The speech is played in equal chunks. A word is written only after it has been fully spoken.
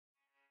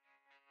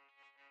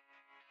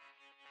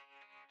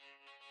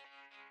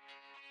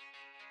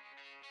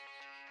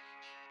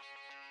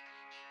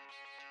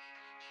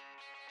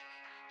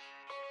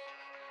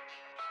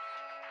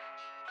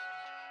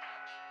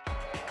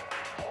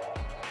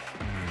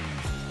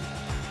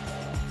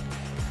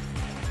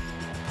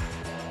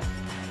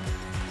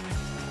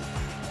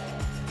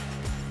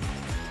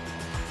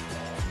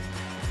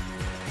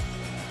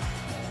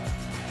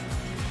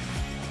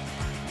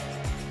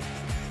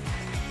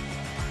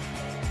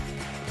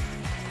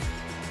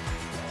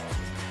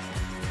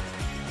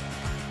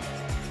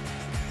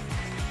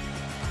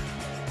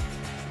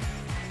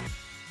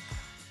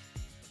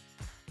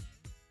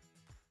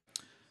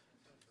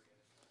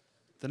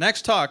The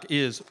next talk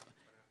is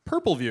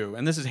Purple View,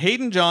 and this is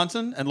Haydn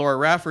Johnson and Laura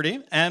Rafferty.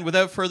 And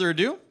without further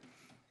ado,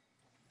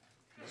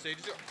 stage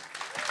is yours.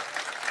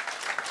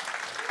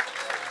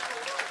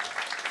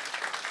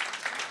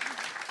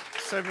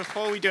 So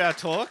before we do our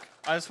talk,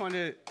 I just want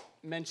to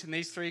mention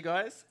these three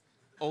guys.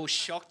 All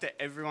shocked at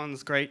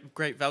everyone's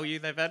great value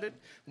they've added.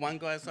 One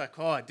guy's like,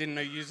 oh, I didn't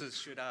know users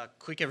should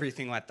click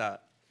everything like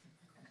that.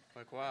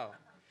 Like, wow.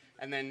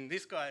 And then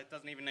this guy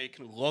doesn't even know you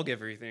can log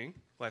everything,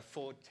 like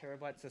 4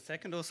 terabytes a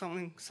second or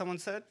something, someone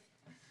said.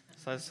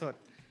 So I thought,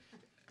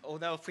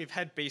 although if we've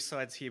had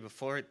BSides here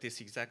before at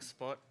this exact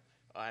spot,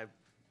 I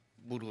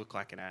would look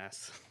like an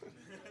ass.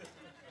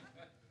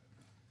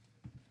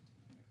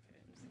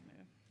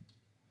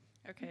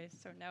 Okay,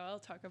 so now I'll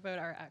talk about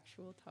our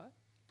actual talk.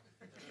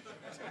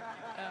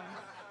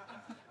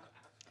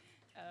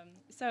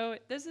 So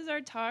this is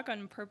our talk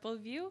on Purple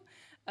View.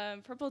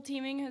 Purple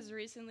teaming has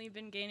recently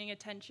been gaining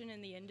attention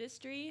in the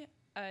industry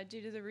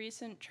due to the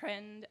recent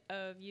trend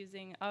of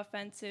using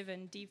offensive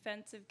and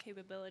defensive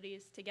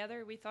capabilities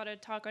together. We thought a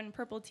talk on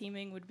purple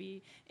teaming would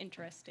be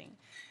interesting.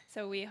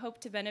 So we hope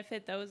to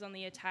benefit those on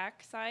the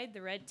attack side,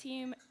 the red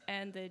team,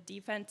 and the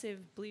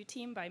defensive blue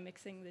team by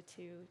mixing the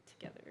two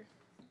together.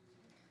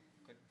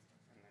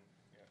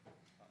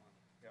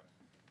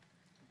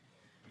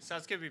 So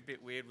it's going to be a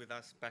bit weird with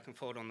us back and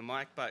forth on the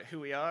mic, but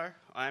who we are,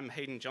 I'm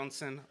Haydn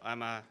Johnson.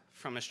 I'm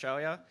from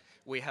Australia.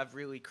 We have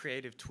really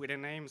creative Twitter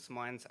names.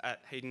 Mine's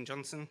 @Haydn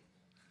Johnson.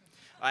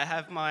 I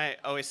have my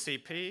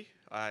OSCP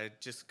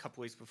just a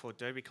couple weeks before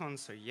DerbyCon,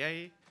 so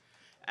yay.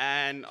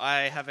 And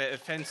I have an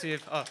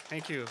offensive, oh,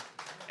 thank you.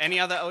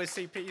 Any other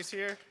OSCPs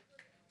here?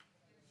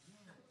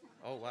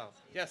 Oh, wow.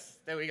 Yes,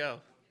 there we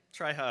go.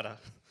 Try harder.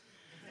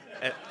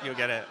 You'll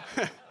get it.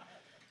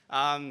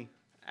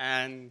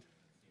 And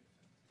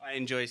I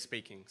enjoy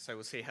speaking, so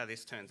we'll see how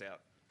this turns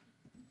out.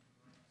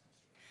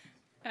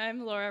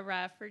 I'm Laura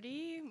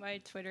Rafferty. My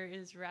Twitter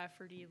is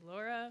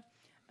RaffertyLaura.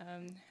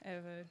 I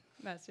have a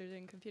master's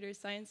in computer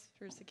science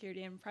for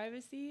security and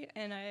privacy,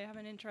 and I have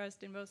an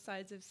interest in both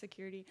sides of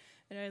security,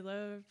 and I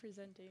love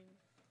presenting.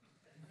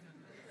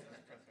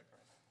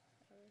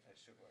 That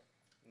should work.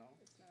 No?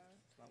 It's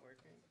not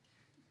working?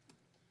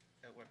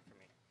 It worked for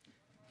me.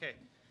 Okay.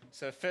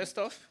 So first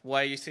off,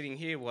 why are you sitting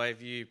here? Why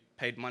have you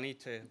paid money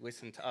to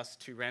listen to us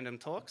 2 random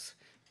talks?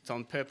 It's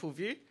on Purple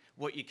View.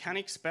 What you can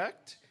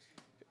expect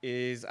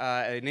is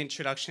an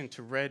introduction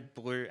to red,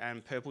 blue,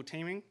 and purple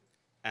teaming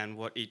and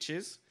what each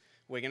is.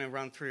 We're going to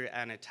run through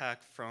an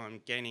attack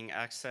from gaining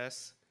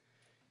access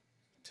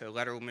to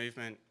lateral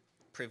movement,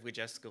 privilege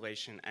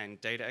escalation, and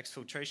data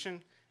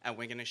exfiltration. And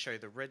we're going to show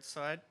the red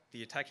side,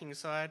 the attacking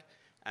side,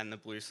 and the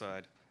blue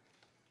side.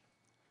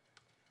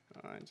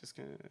 I'm just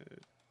going to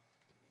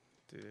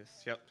do this,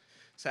 yep.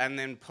 So, and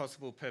then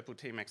possible purple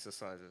team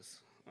exercises.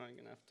 Oh, you're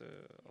gonna have to,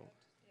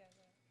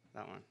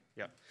 that one,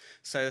 yep.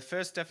 So the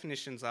first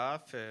definitions are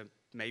for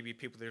maybe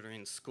people that are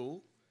in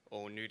school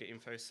or new to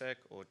InfoSec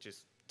or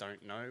just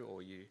don't know,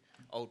 or you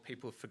old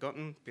people have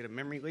forgotten, bit of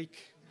memory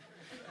leak.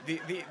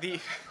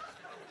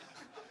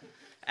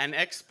 An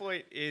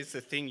exploit is the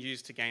thing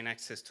used to gain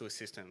access to a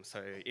system.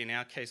 So in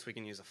our case, we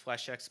can use a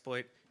flash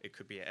exploit. It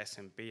could be an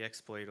SMB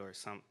exploit or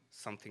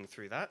something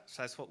through that.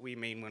 So that's what we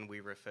mean when we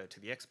refer to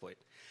the exploit.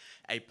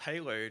 A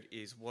payload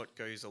is what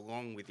goes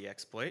along with the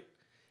exploit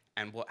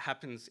and what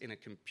happens in a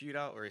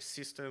computer or a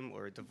system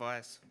or a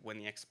device when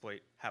the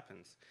exploit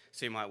happens.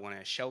 So you might want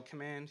a shell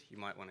command, you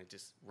might want to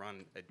just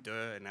run a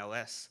dir, an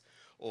ls,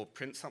 or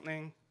print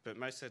something, but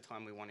most of the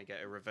time we want to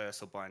get a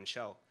reverse or bind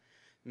shell.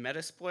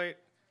 Metasploit,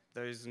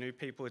 those new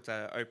people, it's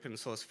an open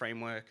source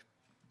framework.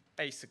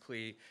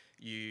 Basically,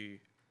 you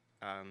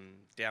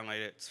download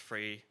it, it's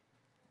free,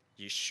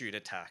 you shoot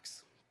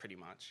attacks, pretty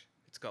much.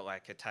 It's got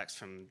like attacks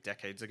from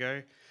decades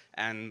ago.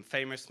 And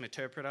famous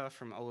Meterpreter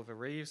from Oliver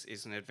Reeves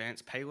is an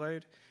advanced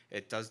payload.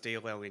 It does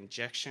DLL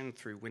injection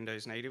through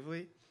Windows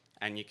natively,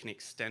 and you can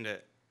extend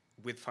it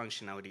with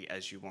functionality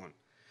as you want.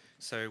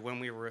 So when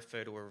we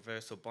refer to a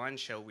reverse or bind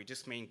shell, we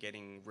just mean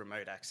getting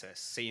remote access,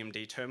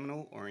 CMD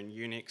terminal, or in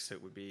Unix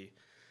it would be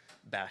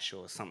bash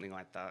or something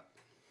like that.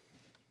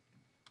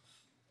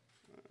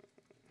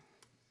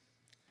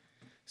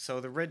 So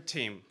the red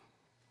team,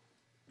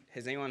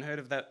 has anyone heard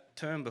of that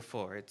term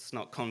before? It's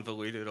not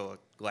convoluted or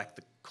like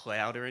the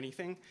cloud or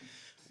anything.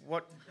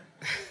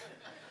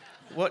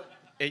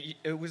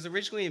 It was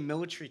originally a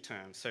military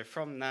term. So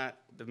from that,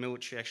 the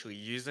military actually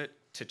used it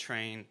to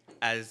train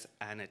as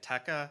an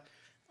attacker,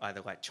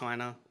 either like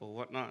China or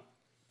whatnot,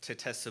 to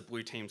test the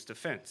blue team's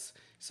defense.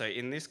 So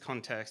in this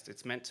context,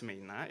 it's meant to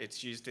mean that.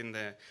 It's used in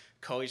the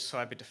College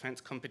Cyber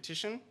Defense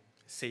Competition,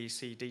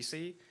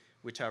 CCDC,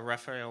 which are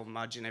Raphael,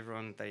 Mudge, and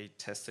everyone, they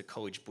test the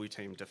college blue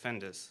team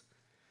defenders.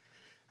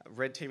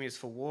 Red team is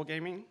for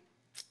wargaming.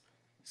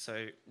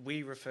 So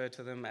we refer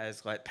to them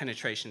as like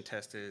penetration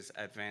testers,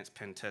 advanced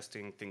pen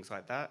testing, things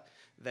like that.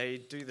 They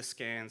do the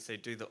scans, they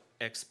do the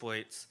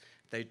exploits,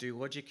 they do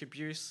logic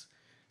abuse.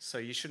 So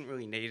you shouldn't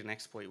really need an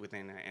exploit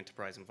within an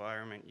enterprise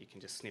environment. You can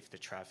just sniff the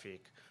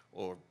traffic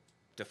or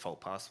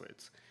default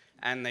passwords.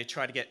 And they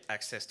try to get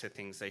access to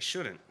things they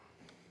shouldn't.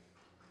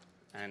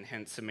 and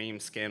hence the meme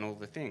scan all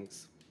the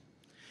things.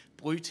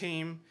 Blue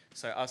team,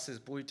 so us as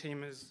blue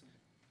teamers,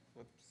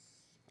 whoops,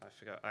 I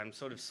forgot, I'm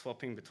sort of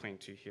swapping between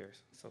two here,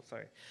 so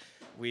sorry.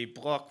 We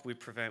block, we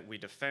prevent, we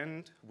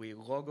defend, we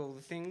log all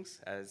the things,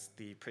 as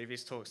the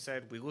previous talk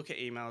said. We look at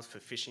emails for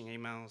phishing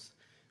emails,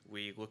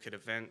 we look at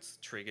events,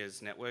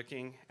 triggers,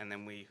 networking, and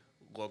then we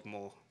log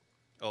more,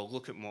 or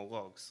look at more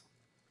logs.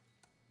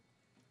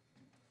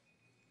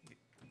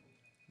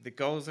 The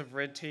goals of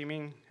red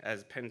teaming,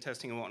 as pen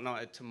testing and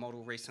whatnot, are to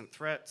model recent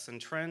threats and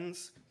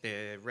trends.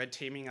 The red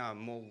teaming are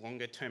more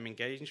longer term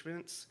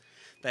engagements.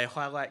 They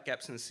highlight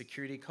gaps in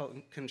security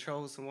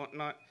controls and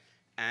whatnot,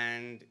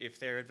 and if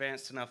they're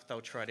advanced enough, they'll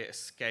try to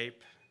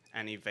escape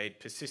and evade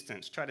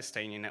persistence, try to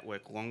stay in your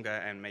network longer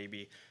and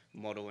maybe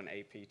model an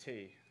APT.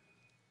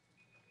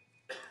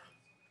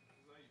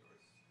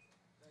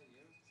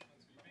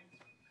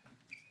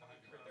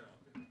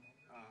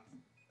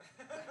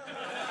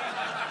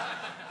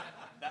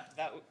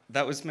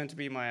 That was meant to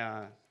be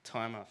my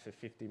timer for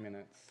 50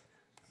 minutes.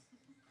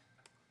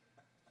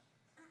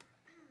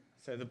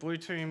 So the blue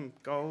team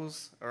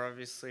goals are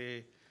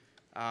obviously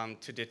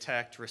to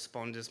detect,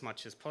 respond as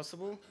much as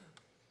possible,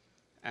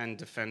 and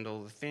defend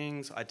all the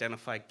things,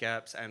 identify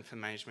gaps, and for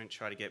management,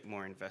 try to get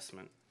more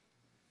investment.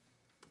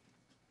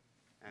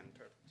 And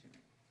purple teaming.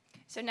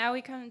 So now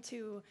we come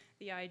to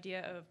the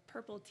idea of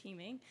purple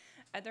teaming.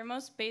 At their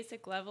most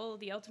basic level,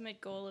 the ultimate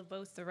goal of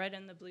both the red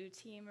and the blue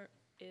team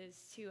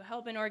is to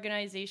help an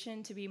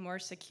organization to be more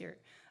secure.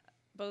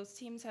 Both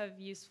teams have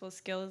useful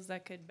skills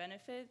that could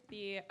benefit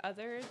the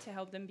other to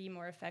help them be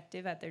more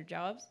effective at their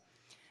jobs.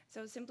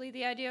 So simply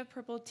the idea of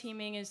purple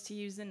teaming is to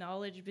use the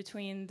knowledge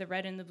between the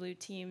red and the blue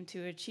team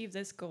to achieve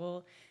this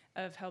goal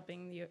of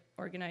helping the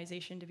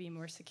organization to be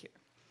more secure.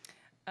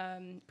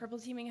 Purple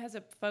teaming has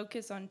a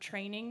focus on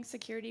training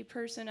security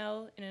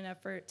personnel in an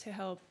effort to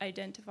help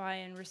identify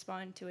and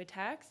respond to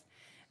attacks.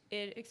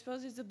 It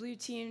exposes the blue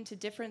team to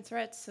different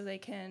threats so they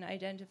can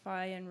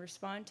identify and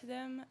respond to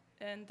them,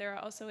 and they're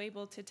also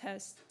able to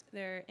test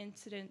their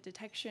incident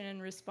detection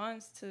and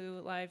response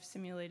to live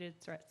simulated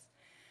threats.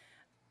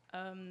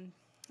 The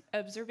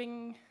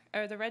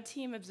red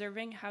team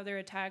observing how their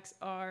attacks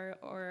are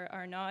or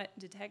are not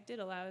detected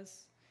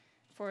allows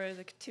for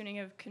the tuning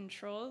of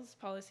controls,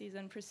 policies,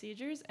 and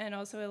procedures, and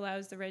also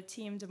allows the red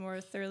team to more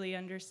thoroughly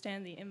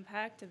understand the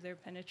impact of their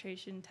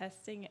penetration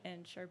testing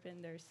and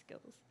sharpen their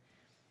skills.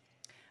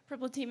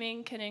 Purple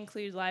teaming can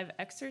include live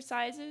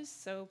exercises,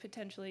 so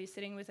potentially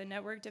sitting with a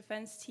network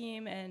defense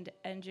team and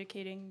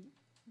educating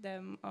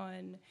them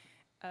on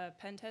a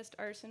pen test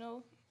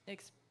arsenal,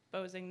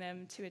 exposing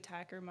them to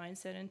attacker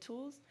mindset and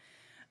tools.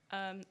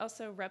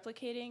 Also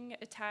replicating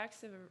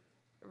attacks of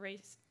a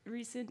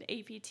recent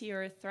APT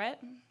or a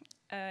threat,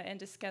 and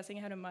discussing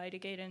how to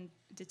mitigate and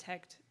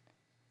detect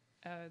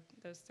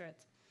those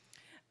threats.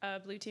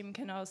 Blue team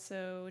can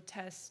also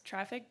test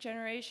traffic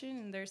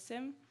generation in their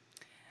SIM.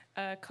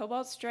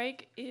 Cobalt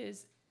Strike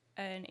is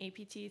an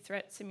APT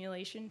threat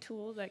simulation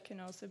tool that can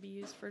also be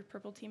used for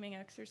purple teaming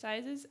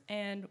exercises,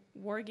 and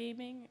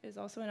wargaming is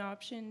also an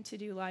option to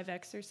do live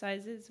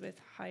exercises with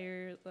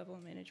higher level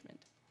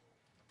management.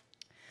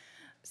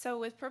 So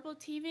with purple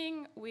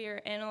teaming, we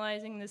are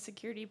analyzing the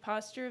security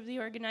posture of the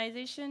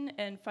organization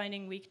and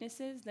finding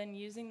weaknesses, then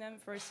using them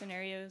for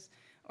scenarios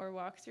or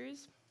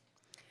walkthroughs.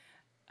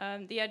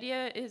 The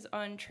idea is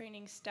on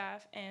training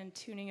staff and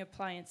tuning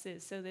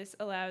appliances. So this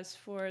allows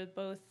for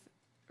both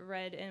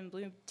red and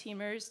blue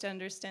teamers to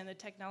understand the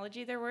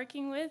technology they're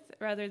working with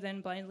rather than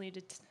blindly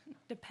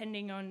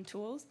depending on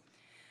tools.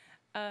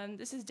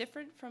 This is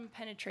different from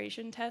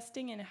penetration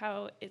testing in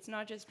how it's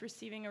not just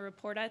receiving a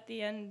report at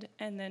the end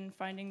and then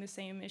finding the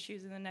same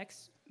issues in the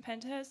next pen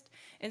test.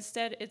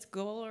 Instead, it's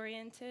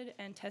goal-oriented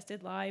and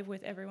tested live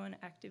with everyone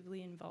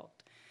actively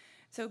involved.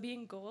 So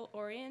being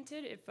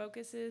goal-oriented, it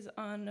focuses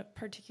on a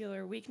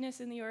particular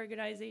weakness in the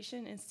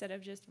organization instead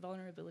of just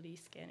vulnerability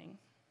scanning.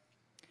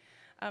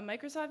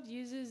 Microsoft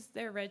uses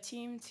their red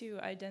team to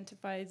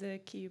identify the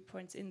key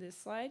points in this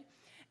slide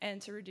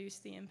and to reduce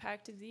the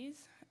impact of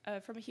these.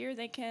 From here,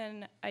 they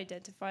can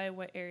identify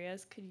what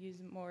areas could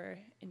use more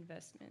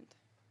investment.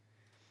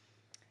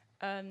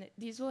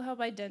 These will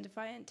help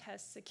identify and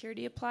test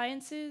security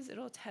appliances.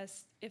 It'll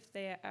test if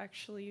they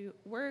actually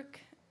work,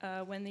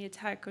 when the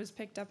attack was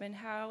picked up and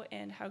how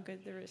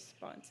good the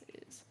response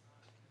is.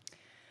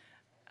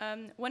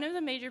 One of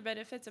the major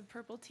benefits of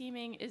purple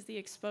teaming is the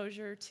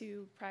exposure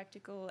to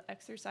practical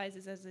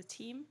exercises as a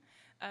team.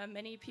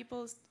 Many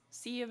people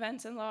see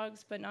events and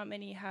logs, but not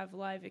many have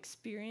live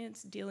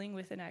experience dealing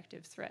with an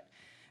active threat.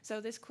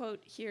 So this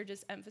quote here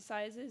just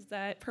emphasizes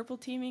that purple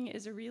teaming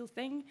is a real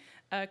thing.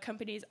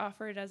 Companies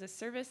offer it as a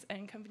service,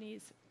 and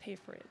companies pay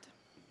for it.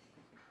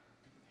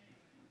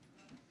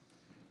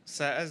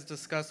 So as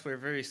discussed, we're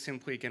very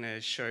simply going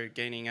to show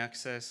gaining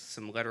access,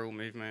 some lateral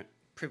movement,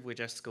 privilege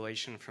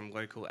escalation from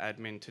local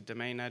admin to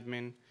domain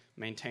admin,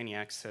 maintaining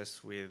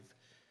access with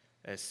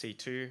a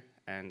C2,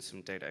 and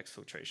some data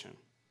exfiltration.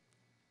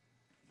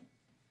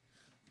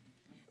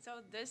 So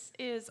this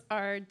is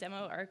our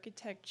demo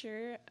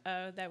architecture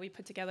that we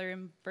put together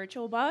in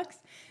VirtualBox.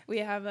 We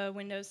have a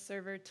Windows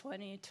Server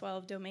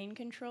 2012 domain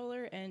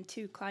controller and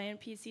 2 client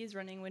PCs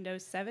running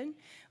Windows 7.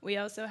 We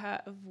also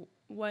have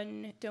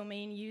 1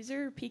 domain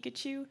user,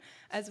 Pikachu,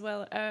 as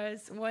well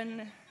as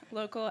 1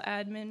 local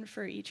admin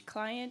for each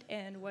client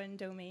and 1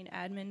 domain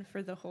admin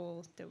for the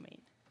whole domain.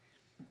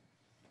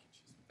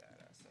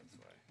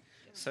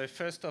 So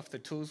first off, the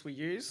tools we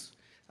use,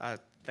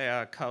 they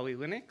are Kali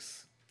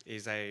Linux.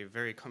 Is a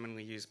very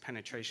commonly used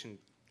penetration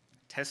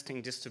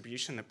testing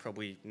distribution that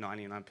probably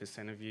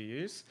 99% of you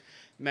use.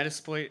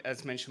 Metasploit,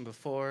 as mentioned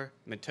before,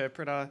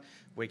 Meterpreter.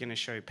 We're going to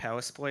show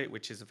PowerSploit,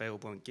 which is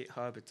available on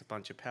GitHub. It's a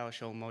bunch of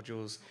PowerShell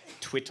modules.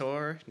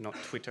 Twitter, not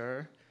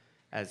Twitter,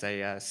 as a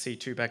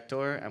C2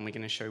 backdoor. And we're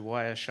going to show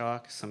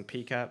Wireshark, some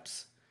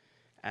PCAPs,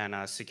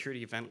 and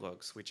security event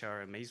logs, which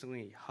are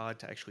amazingly hard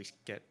to actually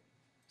get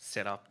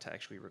set up to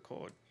actually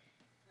record.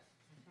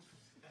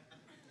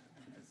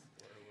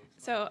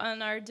 So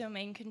on our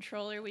domain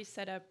controller, we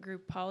set up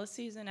group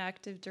policies and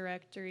Active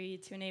Directory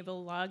to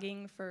enable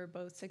logging for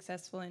both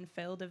successful and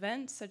failed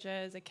events, such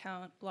as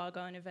account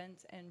logon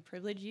events and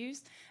privilege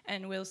use.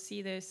 And we'll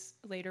see this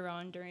later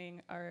on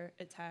during our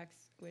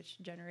attacks, which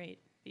generate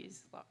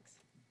these logs.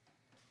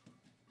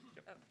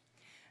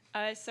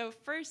 So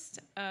first,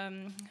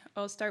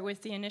 I'll start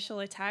with the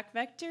initial attack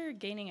vector,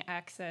 gaining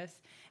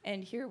access.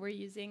 And here we're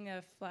using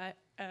a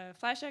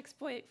Flash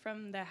exploit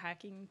from the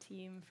hacking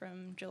team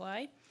from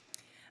July.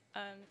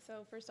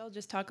 So first I'll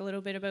just talk a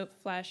little bit about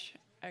Flash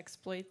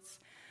exploits.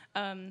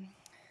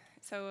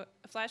 So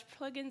Flash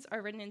plugins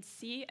are written in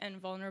C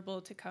and vulnerable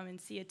to common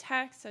C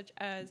attacks, such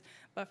as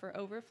buffer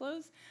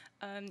overflows.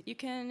 You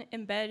can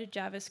embed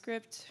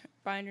JavaScript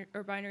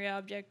or binary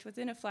object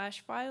within a Flash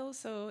file,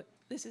 so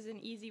this is an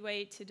easy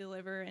way to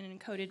deliver an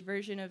encoded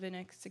version of an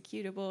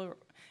executable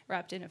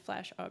wrapped in a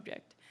Flash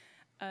object.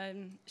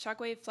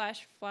 Shockwave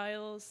Flash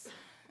files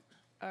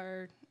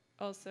are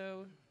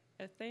also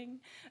a thing.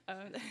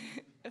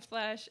 A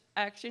Flash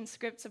action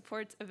script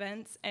supports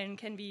events and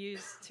can be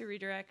used to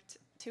redirect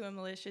to a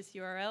malicious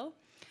URL.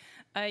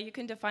 You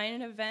can define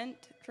an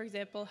event, for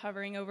example,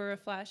 hovering over a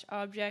Flash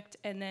object,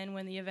 and then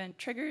when the event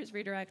triggers,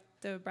 redirect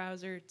the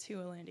browser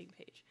to a landing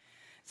page.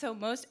 So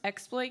most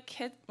exploit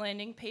kit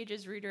landing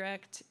pages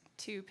redirect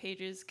to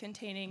pages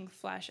containing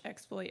Flash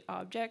exploit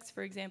objects.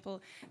 For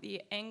example,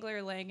 the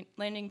Angler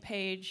landing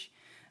page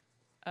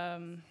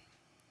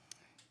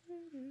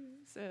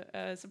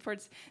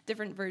supports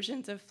different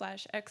versions of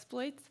Flash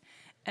exploits,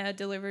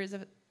 delivers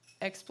an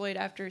exploit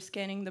after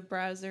scanning the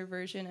browser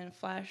version and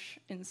Flash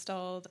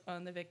installed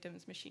on the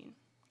victim's machine.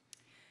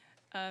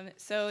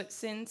 So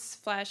since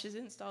Flash is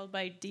installed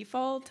by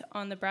default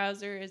on the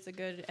browser is a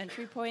good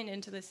entry point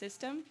into the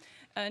system,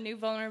 new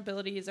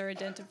vulnerabilities are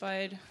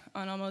identified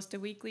on almost a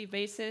weekly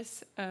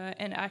basis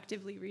and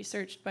actively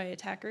researched by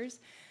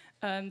attackers.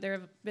 There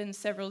have been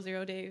several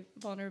zero-day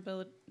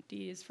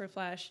vulnerabilities for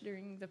Flash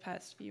during the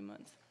past few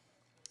months.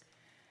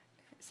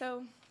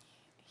 So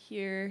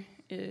here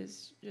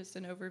is just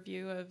an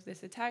overview of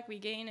this attack. We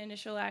gain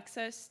initial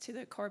access to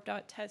the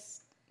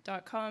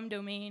corp.test.com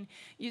domain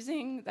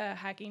using the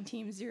hacking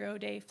team's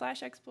zero-day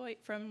Flash exploit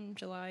from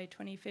July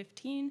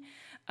 2015.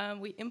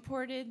 We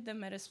imported the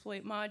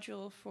Metasploit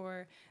module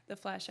for the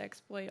Flash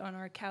exploit on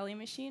our Kali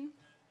machine.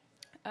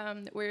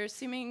 We're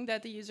assuming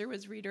that the user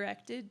was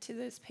redirected to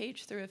this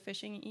page through a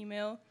phishing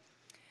email,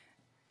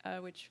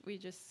 which we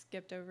just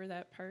skipped over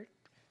that part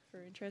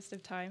for interest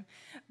of time.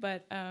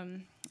 But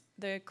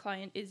the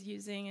client is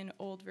using an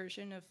old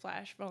version of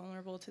Flash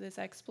vulnerable to this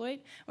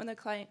exploit. When the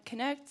client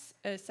connects,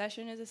 a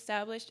session is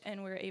established,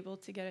 and we're able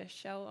to get a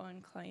shell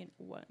on client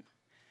 1.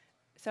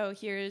 So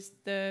here's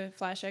the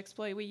Flash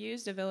exploit we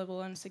used, available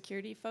on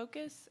Security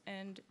Focus,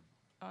 and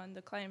on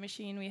the client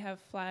machine, we have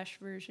Flash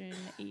version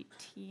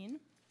 18.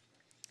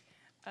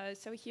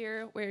 So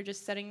here, we're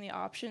just setting the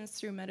options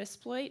through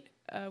Metasploit.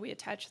 We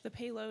attach the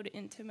payload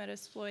into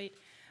Metasploit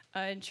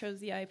and shows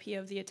the IP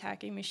of the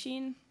attacking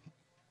machine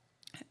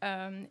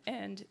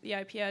and the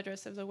IP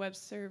address of the web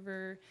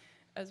server,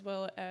 as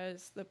well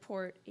as the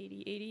port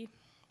 8080.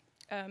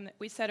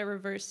 We set a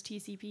reverse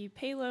TCP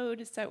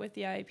payload set with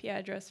the IP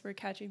address we're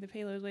catching the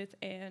payload with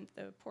and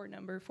the port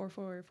number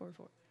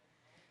 4444.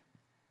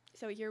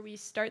 So here we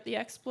start the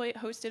exploit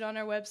hosted on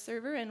our web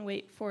server and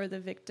wait for the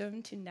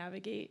victim to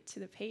navigate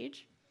to the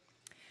page.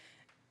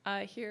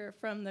 Here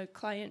from the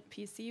client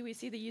PC, we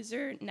see the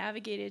user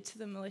navigated to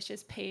the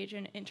malicious page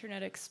in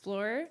Internet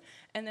Explorer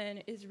and then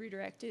is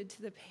redirected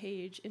to the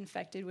page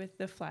infected with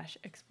the Flash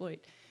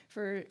exploit.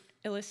 For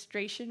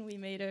illustration, we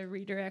made a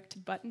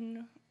redirect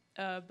button,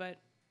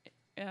 but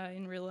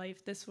in real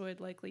life, this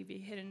would likely be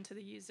hidden to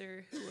the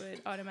user who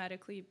would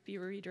automatically be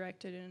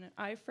redirected in an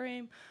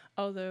iframe,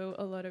 although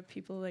a lot of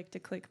people like to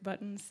click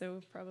buttons, so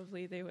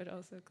probably they would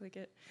also click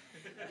it.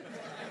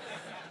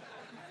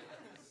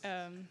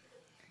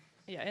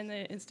 Yeah, in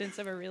the instance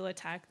of a real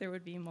attack, there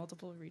would be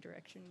multiple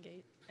redirection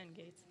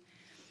gates.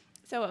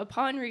 So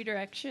upon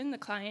redirection, the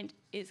client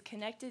is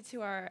connected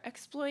to our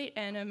exploit,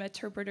 and a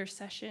Meterpreter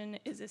session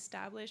is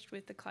established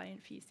with the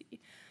client PC.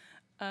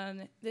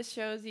 This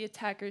shows the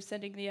attacker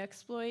sending the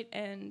exploit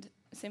and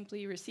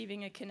simply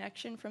receiving a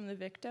connection from the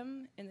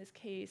victim, in this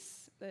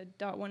case, the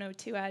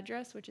 .102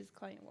 address, which is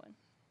client 1.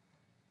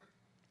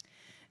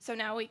 So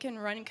now we can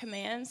run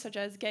commands such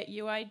as get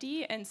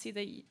UID and see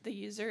the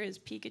user is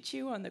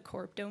Pikachu on the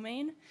corp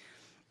domain.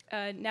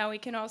 Now we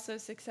can also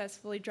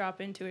successfully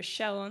drop into a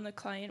shell on the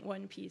client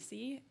 1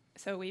 PC.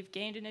 So we've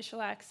gained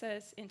initial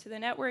access into the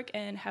network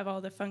and have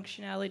all the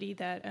functionality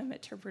that an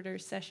interpreter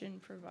session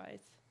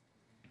provides.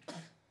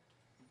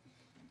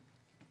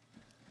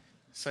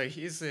 So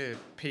here's a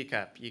peek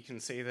app. You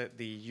can see that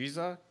the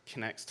user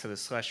connects to the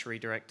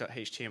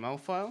 /redirect.html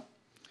file,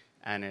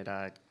 and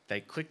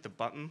they click the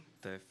button,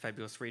 the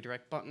fabulous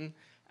redirect button,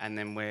 and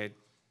then we're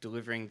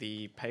delivering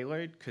the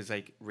payload because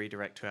they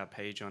redirect to our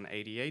page on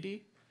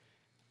 8080.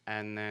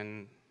 And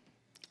then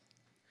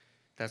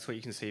that's what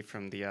you can see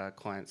from the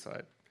client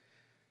side.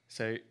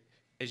 So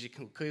as you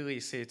can clearly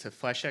see, it's a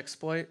Flash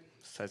exploit,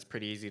 so it's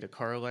pretty easy to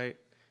correlate.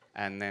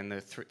 And then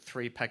the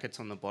 3 packets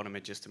on the bottom are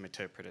just an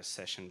interpreter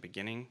session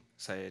beginning.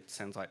 So it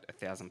sends like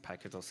 1,000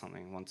 packets or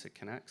something once it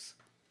connects.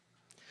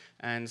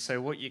 And so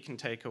what you can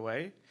take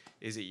away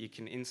is that you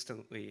can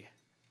instantly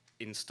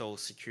install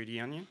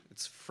Security Onion.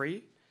 It's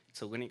free.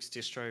 It's a Linux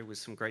distro with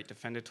some great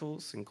defender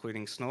tools,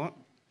 including Snort.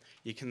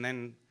 You can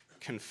then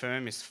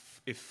confirm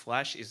if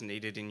Flash is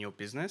needed in your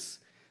business.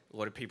 A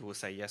lot of people will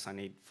say, yes, I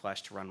need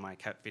Flash to run my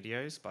cat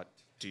videos, but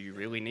do you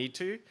really need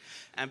to?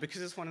 And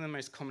because it's one of the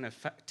most common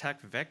attack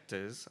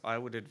vectors, I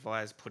would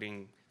advise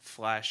putting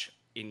Flash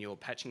in your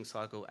patching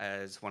cycle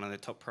as one of the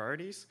top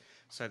priorities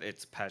so that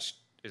it's patched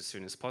as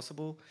soon as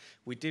possible.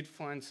 We did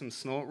find some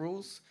Snort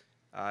rules.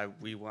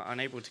 We were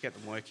unable to get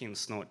them working in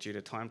Snort due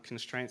to time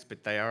constraints,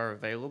 but they are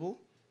available.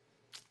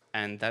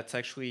 And that's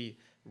actually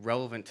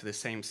relevant to the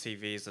same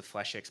CV as the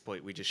Flash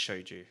exploit we just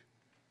showed you.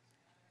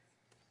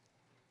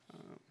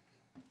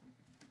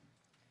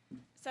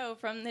 So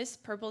from this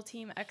purple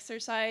team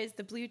exercise,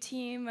 the blue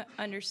team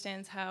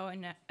understands how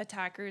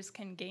attackers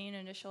can gain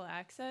initial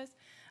access.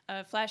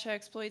 Flash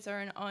exploits are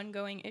an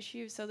ongoing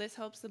issue, so this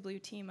helps the blue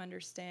team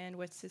understand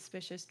what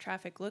suspicious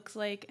traffic looks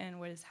like and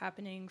what is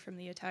happening from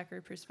the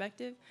attacker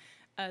perspective.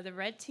 The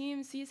red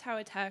team sees how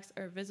attacks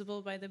are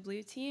visible by the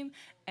blue team,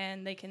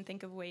 and they can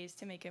think of ways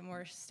to make it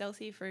more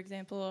stealthy, for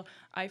example,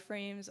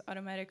 iframes,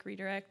 automatic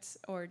redirects,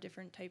 or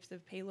different types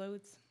of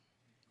payloads.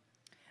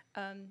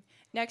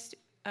 Next,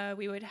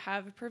 we would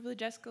have a privilege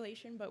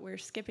escalation, but we're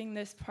skipping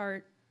this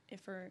part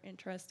for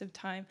interest of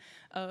time.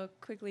 I'll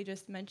quickly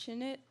just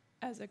mention it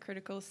as a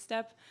critical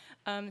step.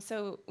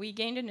 So we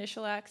gained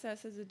initial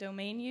access as a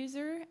domain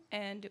user,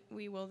 and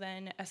we will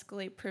then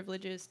escalate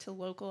privileges to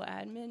local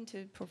admin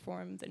to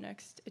perform the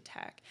next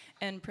attack.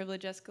 And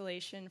privilege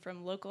escalation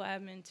from local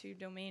admin to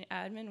domain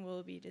admin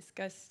will be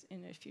discussed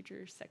in a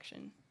future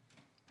section.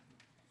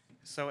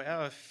 So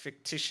our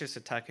fictitious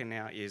attacker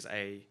now is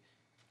a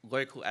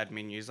local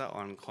admin user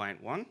on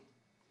client 1.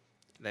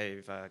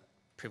 They've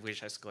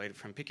privilege escalated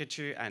from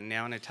Pikachu, and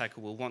now an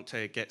attacker will want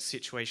to get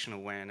situation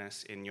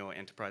awareness in your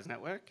enterprise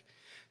network.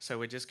 So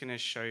we're just going to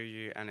show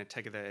you an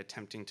attacker that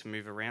attempting to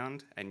move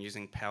around and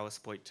using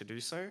PowerSploit to do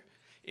so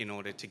in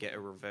order to get a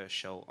reverse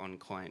shell on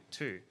client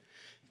 2.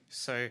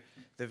 So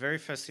the very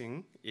first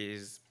thing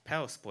is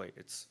PowerSploit.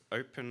 It's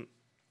open,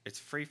 it's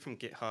free from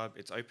GitHub,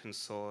 it's open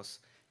source,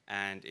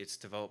 and it's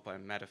developed by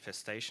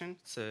Manifestation.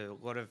 So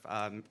a lot of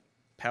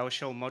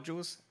PowerShell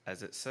modules,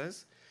 as it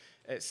says.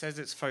 It says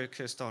it's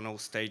focused on all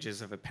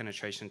stages of a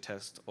penetration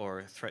test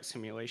or a threat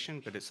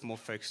simulation, but it's more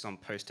focused on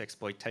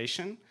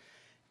post-exploitation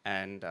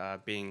and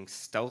being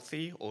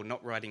stealthy or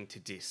not writing to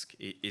disk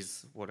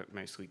is what it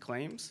mostly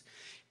claims.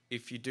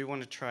 If you do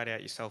want to try it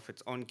out yourself,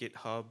 it's on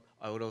GitHub.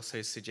 I would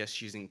also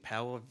suggest using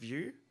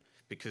PowerView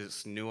because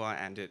it's newer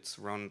and it's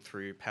run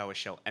through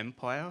PowerShell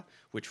Empire,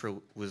 which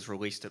was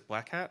released at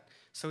Black Hat.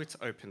 So it's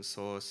open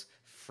source,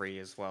 free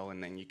as well,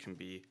 and then you can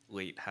be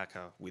lead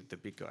hacker with the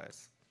big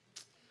guys.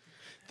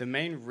 The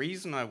main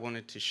reason I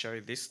wanted to show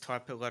this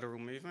type of lateral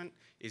movement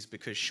is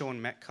because Sean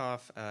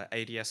Metcalf,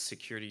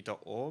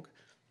 adssecurity.org,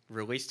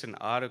 released an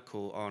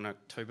article on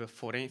October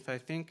 14th, I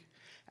think,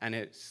 and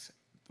it's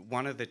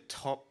one of the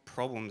top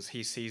problems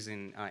he sees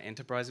in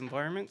enterprise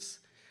environments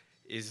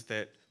is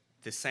that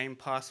the same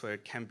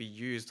password can be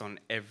used on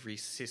every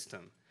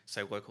system.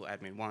 So local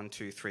admin 1,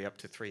 2, 3, up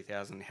to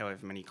 3,000,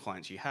 however many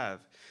clients you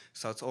have.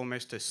 So it's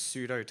almost a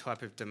pseudo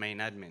type of domain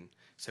admin.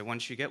 So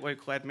once you get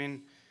local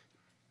admin,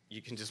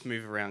 you can just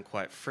move around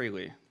quite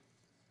freely.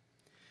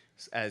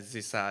 As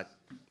this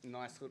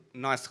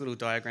nice little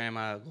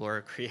diagram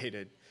Laura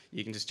created,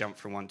 you can just jump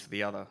from one to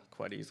the other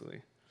quite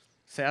easily.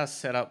 So our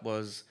setup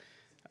was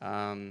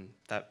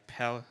that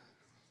power.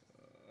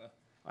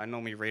 I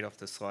normally read off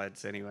the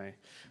slides anyway,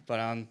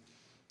 but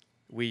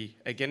we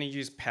are going to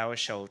use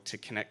PowerShell to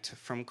connect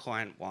from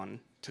client 1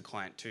 to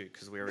client 2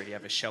 because we already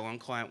have a shell on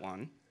client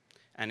 1.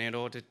 And in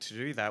order to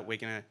do that, we're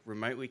going to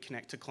remotely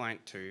connect to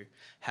client 2,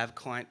 have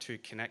client 2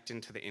 connect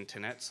into the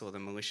internet or the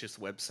malicious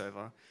web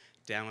server,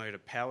 download a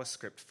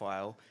PowerScript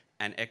file,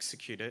 and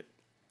execute it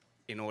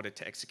in order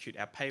to execute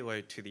our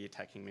payload to the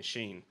attacking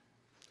machine.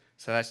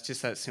 So that's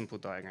just that simple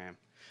diagram.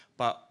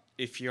 But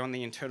if you're on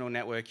the internal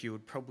network, you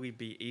would probably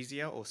be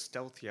easier or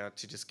stealthier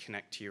to just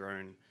connect to your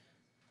own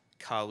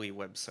Kali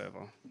web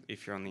server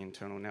if you're on the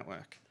internal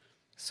network.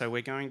 So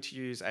we're going to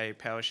use a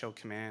PowerShell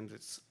command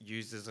that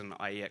uses an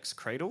IEX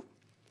cradle.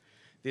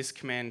 This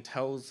command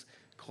tells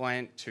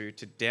client 2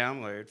 to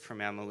download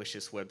from our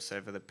malicious web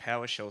server the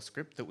PowerShell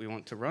script that we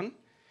want to run,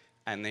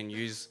 and then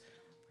use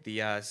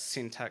the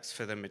syntax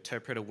for the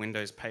interpreter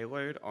Windows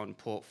payload on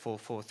port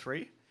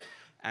 443.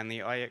 And the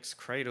IEX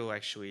cradle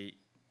actually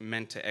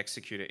meant to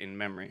execute it in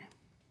memory.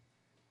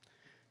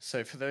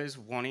 So for those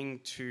wanting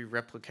to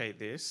replicate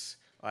this,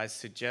 I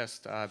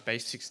suggest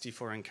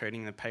BSides64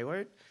 encoding the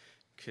payload,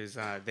 because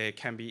there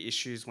can be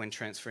issues when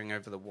transferring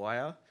over the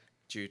wire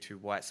due to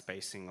white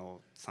spacing or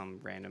some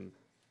random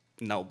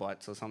null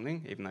bytes or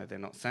something, even though they're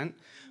not sent.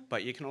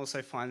 But you can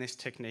also find this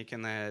technique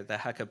in the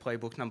hacker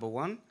playbook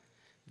 #1.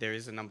 There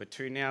is a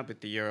 #2 now, but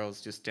the URL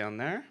is just down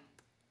there.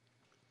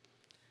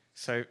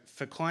 So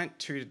for client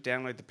 2 to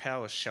download the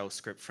PowerShell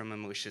script from a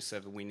malicious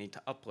server, we need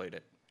to upload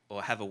it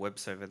or have a web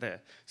server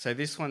there. So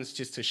this one's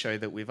just to show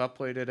that we've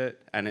uploaded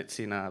it, and it's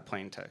in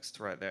plain text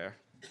right there.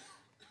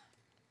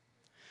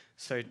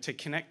 So to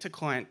connect to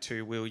client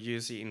 2, we'll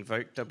use the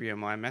invoke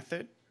WMI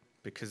method,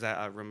 because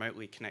that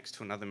remotely connects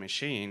to another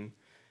machine,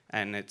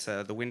 and it's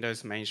the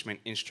Windows management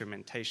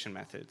instrumentation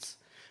methods.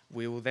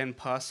 We will then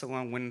pass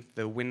along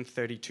the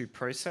Win32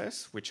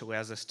 process, which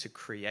allows us to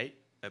create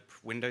a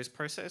Windows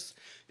process.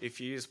 If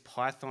you use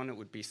Python, it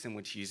would be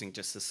similar to using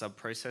just the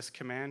subprocess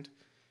command.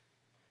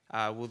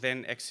 We'll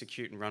then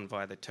execute and run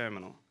via the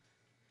terminal.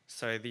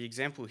 So the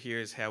example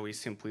here is how we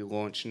simply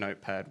launch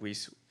Notepad. We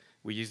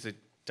use the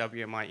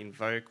WMI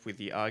invoke with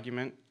the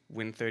argument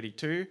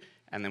Win32,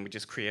 and then we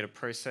just create a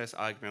process,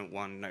 argument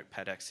 1,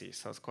 Notepad exe.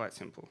 So it's quite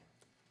simple.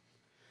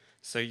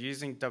 So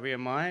using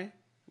WMI,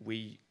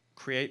 we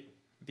create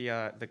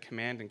the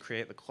command and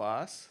create the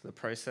class, the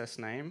process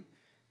name,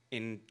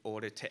 in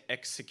order to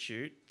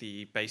execute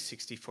the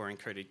BSides64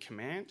 encoded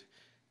command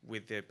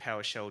with the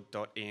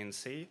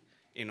PowerShell.enc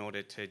in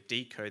order to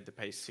decode the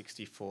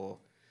BSides64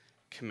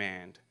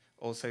 command.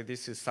 Also,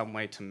 this is some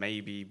way to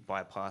maybe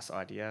bypass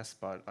IDS,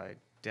 but I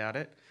doubt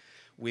it.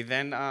 We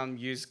then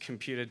use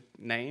computer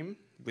name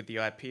with the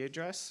IP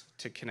address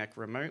to connect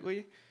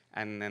remotely,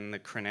 and then the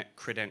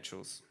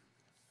credentials.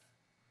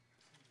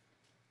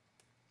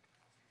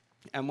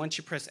 And once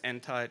you press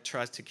enter, it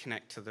tries to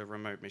connect to the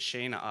remote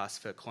machine. It asks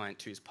for client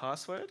 2's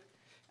password.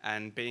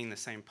 And being the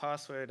same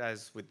password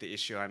as with the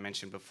issue I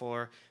mentioned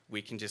before,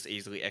 we can just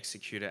easily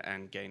execute it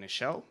and gain a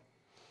shell.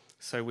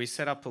 So we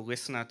set up a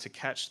listener to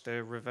catch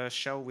the reverse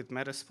shell with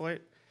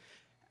Metasploit.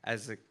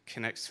 As it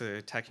connects to the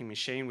attacking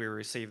machine, we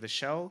receive the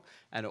shell,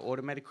 and it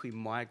automatically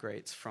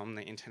migrates from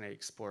the Internet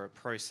Explorer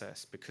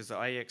process, because the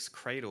IEX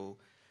cradle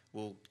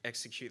will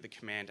execute the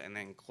command and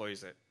then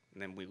close it,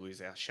 and then we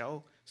lose our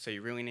shell. So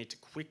you really need to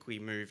quickly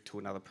move to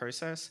another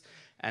process,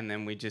 and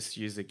then we just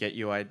use the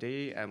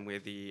getUID, and we're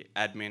the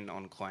admin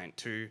on client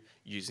 2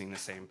 using the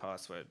same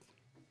password.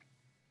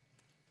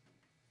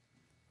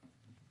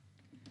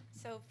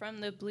 So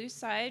from the blue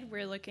side,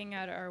 we're looking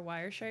at our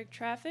Wireshark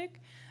traffic.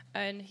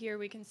 And here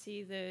we can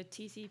see the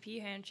TCP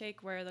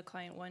handshake where the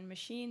client 1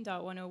 machine,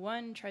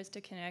 .101, tries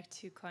to connect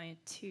to client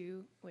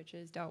 2, which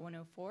is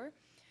 .104.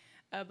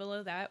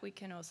 Below that, we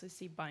can also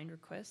see bind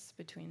requests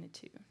between the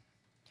two.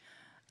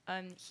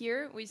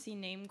 Here, we see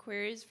name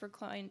queries for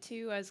client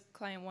 2 as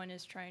client 1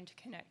 is trying to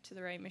connect to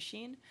the right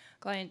machine.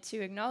 Client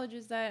 2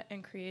 acknowledges that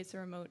and creates a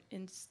remote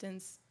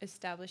instance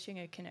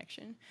establishing a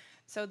connection.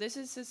 So this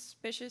is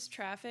suspicious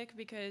traffic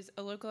because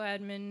a local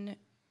admin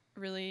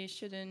really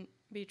shouldn't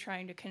be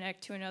trying to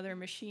connect to another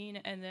machine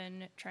and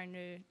then trying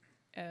to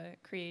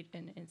create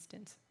an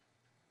instance.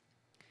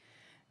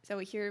 So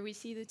here we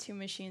see the two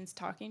machines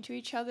talking to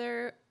each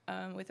other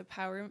with a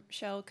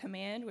PowerShell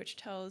command, which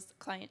tells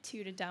client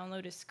 2 to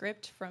download a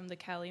script from the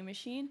Kali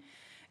machine,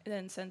 and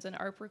then sends an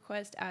ARP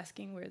request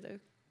asking where the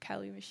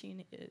Kali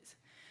machine is.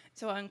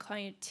 So on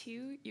client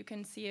 2, you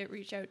can see it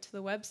reach out to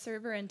the web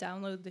server and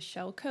download the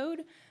shell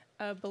code.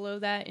 Below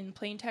that, in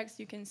plain text,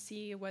 you can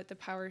see what the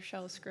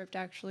PowerShell script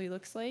actually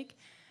looks like.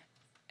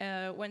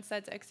 Once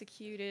that's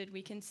executed,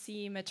 we can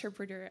see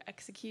Meterpreter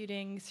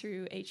executing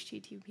through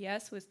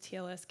HTTPS with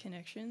TLS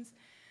connections,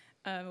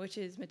 which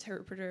is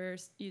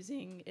Meterpreter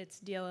using its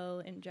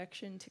DLL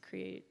injection to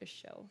create a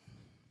shell.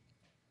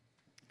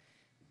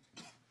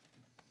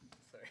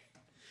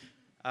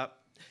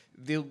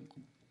 Sorry.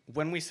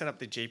 When we set up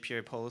the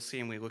GPO policy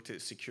and we looked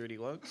at security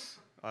logs,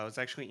 I was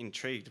actually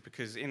intrigued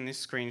because in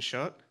this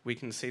screenshot, we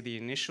can see the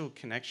initial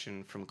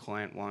connection from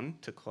client 1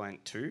 to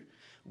client 2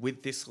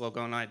 with this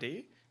logon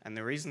ID. And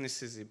the reason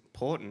this is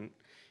important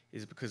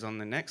is because on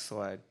the next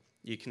slide,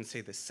 you can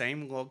see the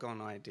same logon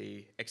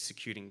ID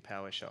executing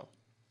PowerShell.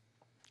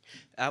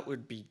 That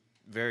would be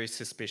very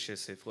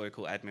suspicious if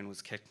local admin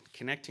was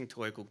connecting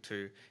to local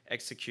 2,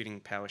 executing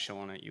PowerShell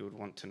on it. You would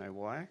want to know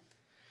why.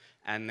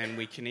 And then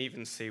we can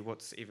even see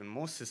what's even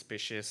more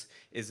suspicious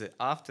is that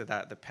after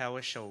that, the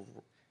PowerShell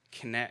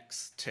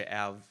connects to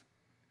our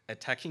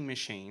attacking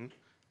machine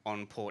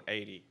on port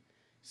 80.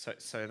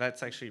 So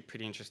that's actually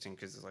pretty interesting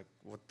because it's like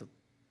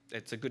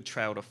it's a good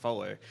trail to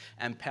follow.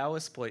 And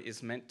PowerSploit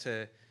is meant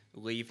to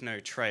leave no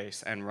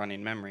trace and run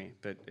in memory,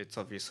 but it's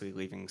obviously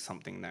leaving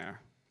something there.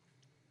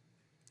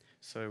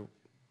 So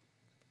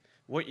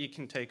what you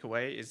can take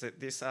away is that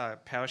this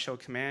PowerShell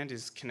command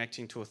is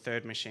connecting to a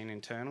third machine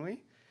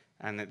internally,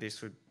 and that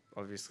this would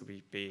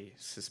obviously be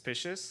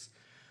suspicious.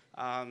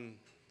 Okay,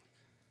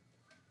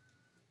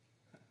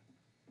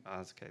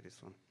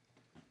 this one.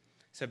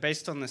 So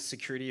based on the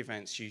security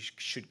events, you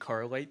should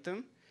correlate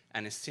them,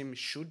 and a SIM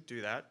should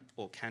do that,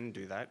 or can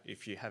do that,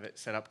 if you have it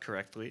set up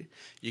correctly.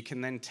 You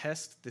can then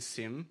test the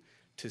SIM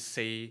to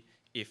see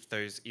if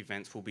those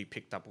events will be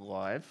picked up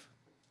live.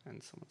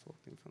 And someone's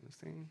walked in from this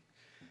thing.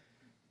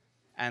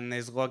 And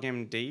there's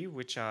LogMD,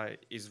 which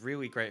is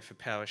really great for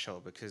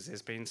PowerShell because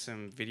there's been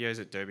some videos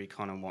at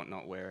DerbyCon and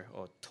whatnot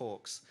or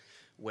talks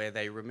where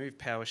they remove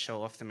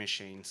PowerShell off the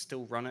machine,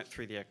 still run it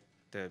through the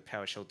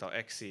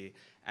PowerShell.exe,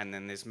 and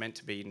then there's meant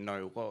to be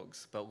no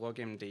logs. But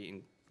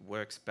LogMD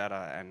works better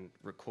and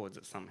records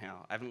it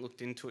somehow. I haven't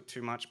looked into it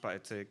too much, but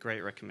it's a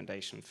great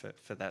recommendation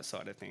for that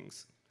side of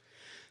things.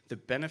 The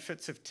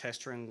benefits of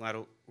test-run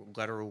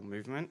lateral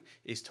movement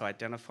is to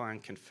identify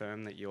and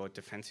confirm that your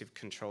defensive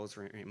controls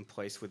are in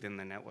place within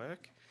the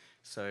network.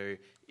 So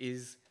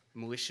is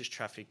malicious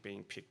traffic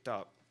being picked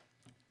up?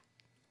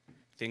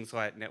 Things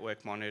like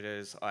network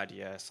monitors,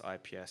 IDS,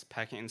 IPS,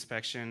 packet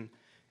inspection,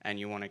 and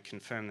you want to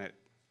confirm that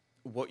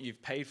what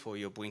you've paid for,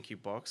 your Blinky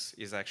box,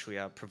 is actually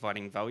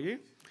providing value.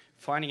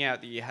 Finding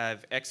out that you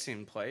have X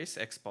in place,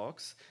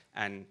 Xbox,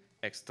 and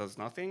X does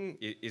nothing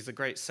is a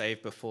great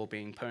save before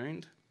being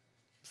pwned.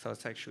 So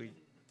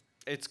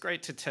it's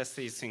great to test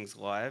these things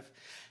live.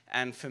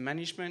 And for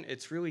management,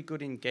 it's really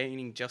good in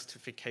gaining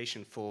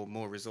justification for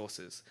more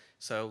resources.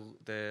 So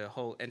the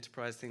whole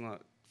enterprise thing,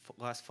 like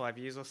last 5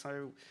 years or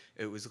so,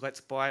 it was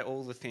let's buy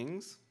all the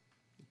things,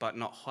 but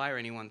not hire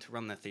anyone to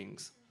run the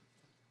things.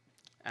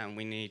 And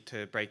we need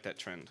to break that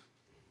trend.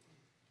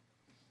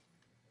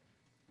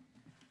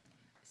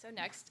 So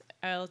next,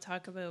 I'll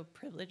talk about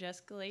privilege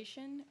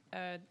escalation.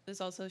 This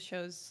also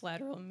shows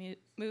lateral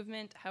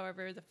movement.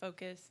 However, the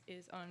focus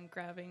is on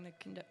grabbing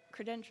the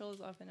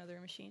credentials off another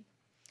machine.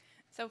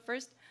 So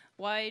first,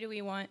 why do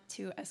we want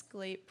to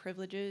escalate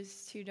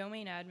privileges to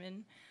domain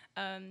admin?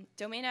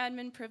 Domain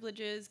admin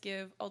privileges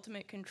give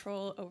ultimate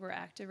control over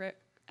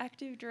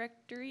Active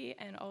Directory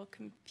and all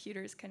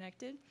computers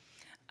connected.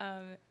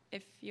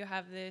 If you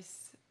have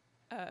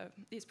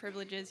these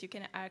privileges, you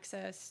can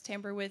access,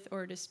 tamper with,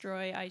 or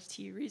destroy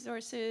IT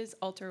resources,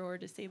 alter or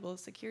disable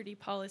security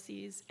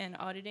policies, and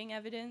auditing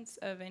evidence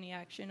of any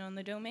action on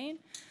the domain.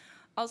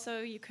 Also,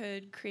 you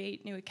could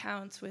create new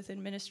accounts with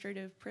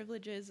administrative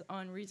privileges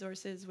on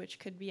resources which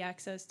could be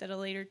accessed at a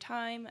later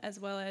time, as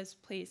well as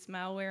place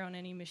malware on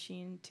any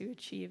machine to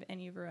achieve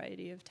any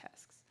variety of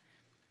tasks.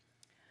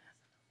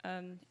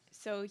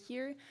 So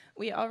here,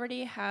 we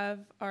already have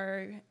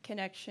our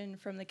connection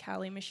from the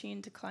Kali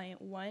machine to client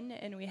 1,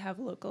 and we have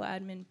local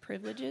admin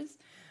privileges.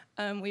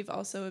 We've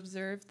also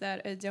observed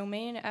that a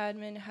domain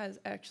admin has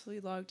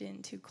actually logged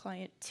into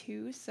client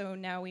 2, so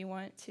now we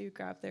want to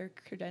grab their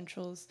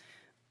credentials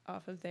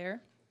off of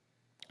there.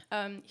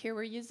 Here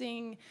we're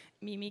using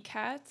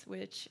Mimikatz,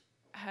 which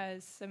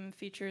has some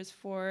features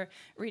for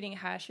reading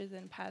hashes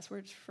and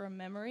passwords from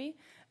memory.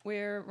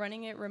 We're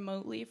running it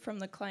remotely from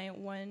the client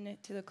 1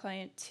 to the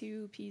client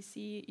 2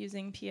 PC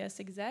using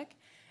BSexec,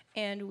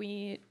 and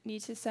we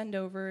need to send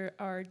over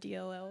our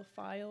DLL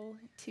file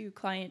to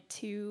client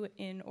 2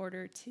 in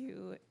order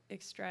to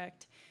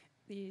extract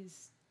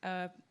these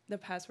the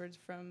passwords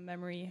from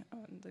memory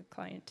on the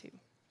client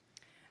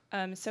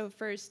 2. So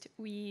first,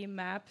 we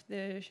map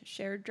the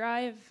shared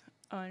drive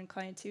on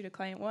client 2 to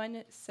client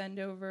 1, send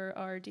over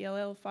our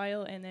DLL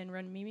file, and then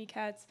run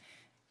Mimikatz,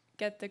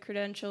 get the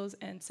credentials,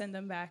 and send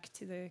them back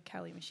to the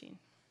Kali machine.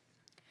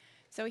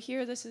 So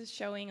here, this is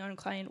showing on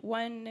client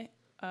 1,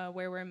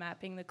 where we're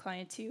mapping the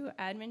client 2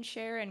 admin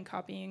share and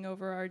copying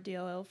over our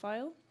DLL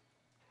file.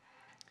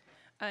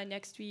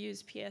 Next, we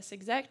use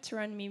BSexec to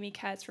run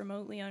Mimikatz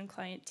remotely on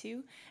client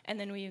 2, and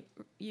then we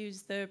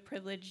use the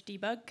privilege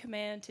debug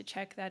command to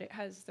check that it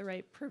has the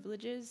right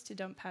privileges to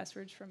dump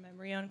passwords from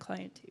memory on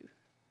client 2.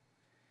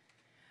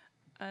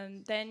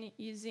 Then,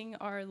 using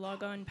our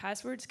logon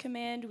passwords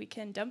command, we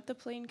can dump the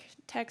plain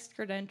text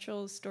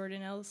credentials stored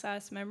in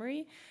LSAS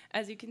memory.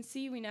 As you can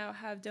see, we now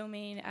have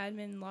domain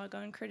admin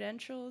logon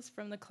credentials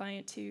from the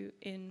client 2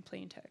 in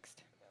plain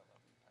text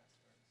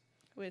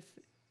with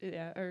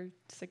our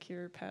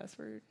secure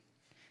password.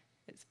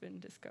 It's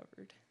been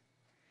discovered.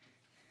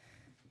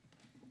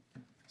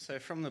 So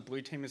from the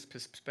blue team's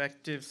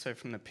perspective, so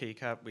from the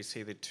PCAP, we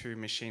see the two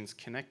machines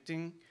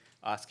connecting,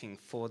 asking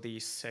for the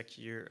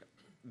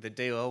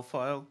DLL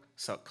file,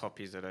 so it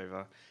copies it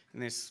over.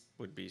 And this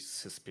would be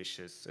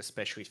suspicious,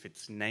 especially if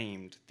it's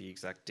named the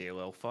exact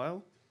DLL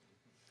file.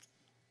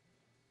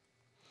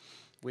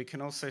 We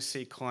can also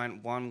see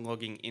client 1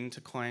 logging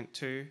into client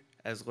 2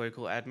 as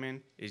local admin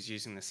is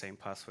using the same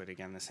password,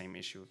 again, the same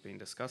issue we've been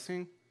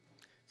discussing.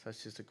 So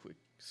that's just a quick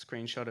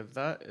screenshot of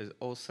that. Is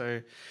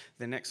also,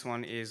 the next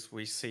one is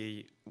we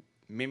see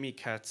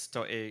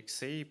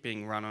mimikatz.exe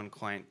being run on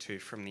client 2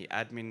 from the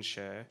admin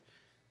share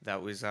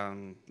that was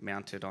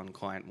mounted on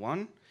client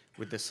 1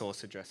 with the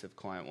source address of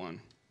client 1.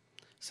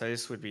 So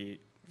this would be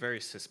very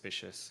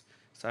suspicious.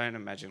 So I don't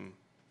imagine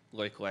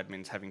local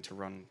admins having to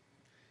run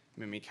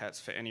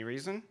Mimikatz for any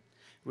reason.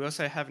 We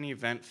also have an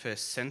event for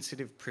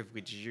sensitive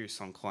privilege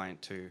use on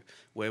client 2,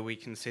 where we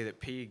can see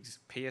that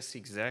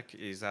BSexec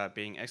is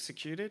being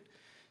executed.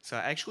 So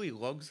it actually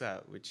logs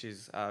that, which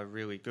is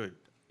really good.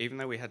 Even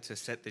though we had to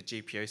set the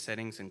GPO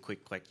settings and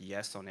click like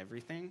yes on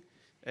everything,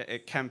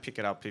 it can pick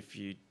it up if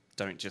you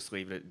don't just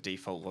leave it at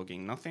default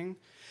logging nothing.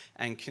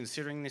 And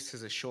considering this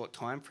is a short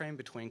time frame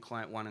between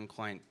client 1 and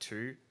client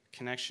 2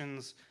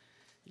 connections,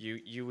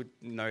 you would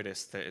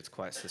notice that it's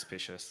quite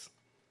suspicious.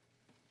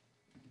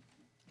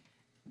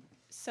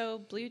 So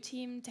blue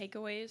team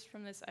takeaways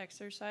from this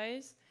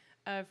exercise.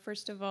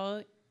 First of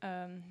all,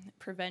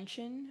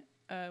 prevention,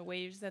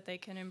 ways that they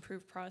can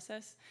improve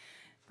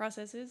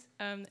processes.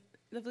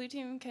 The blue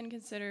team can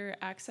consider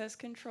access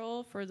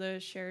control for the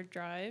shared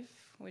drive,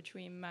 which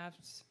we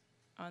mapped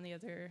on the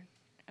other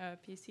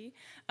PC.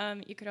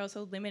 You could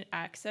also limit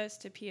access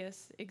to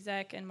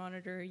BSexec and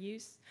monitor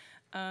use.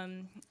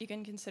 You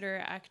can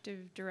consider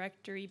Active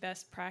Directory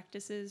best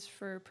practices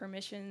for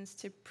permissions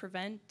to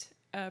prevent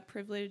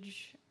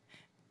privilege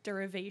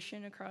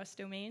derivation across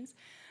domains.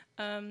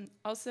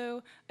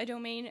 Also, a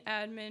domain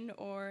admin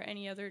or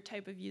any other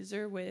type of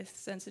user with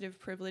sensitive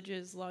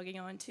privileges logging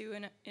onto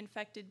an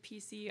infected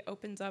PC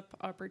opens up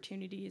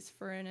opportunities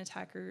for an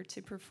attacker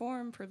to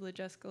perform privilege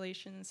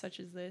escalation such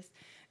as this.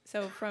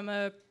 So from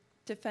a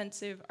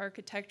defensive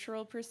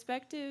architectural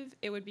perspective,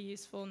 it would be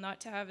useful not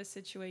to have a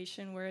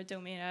situation where a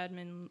domain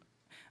admin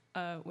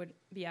would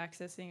be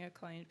accessing a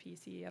client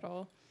PC at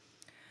all.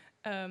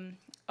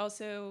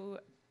 Also,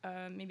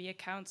 maybe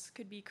accounts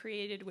could be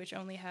created which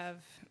only have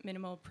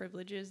minimal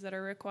privileges that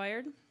are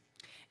required.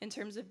 In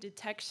terms of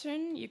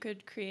detection, you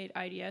could create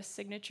IDS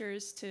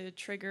signatures to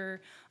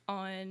trigger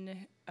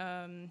on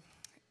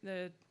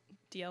the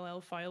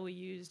DLL file we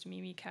used,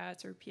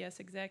 Mimikatz or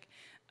BSexec.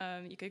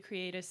 You could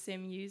create a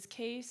SIM use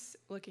case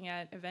looking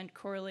at event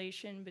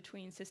correlation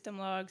between system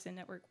logs and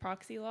network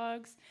proxy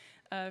logs.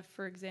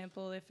 For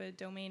example, if a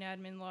domain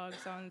admin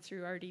logs on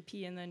through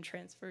RDP and then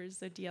transfers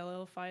the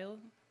DLL file,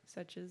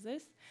 such as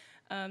this.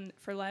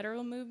 For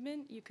lateral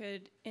movement, you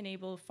could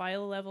enable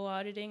file level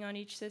auditing on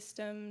each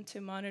system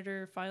to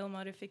monitor file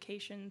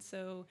modifications,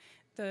 so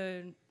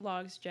the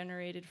logs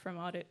generated from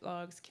audit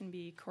logs can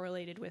be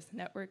correlated with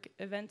network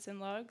events and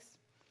logs.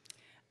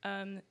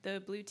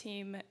 The blue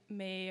team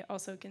may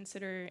also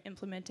consider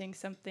implementing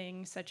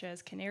something such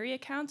as canary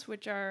accounts,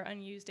 which are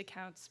unused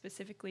accounts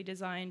specifically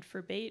designed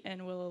for bait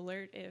and will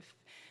alert if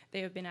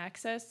they have been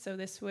accessed. So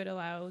this would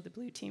allow the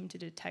blue team to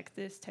detect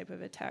this type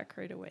of attack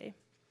right away.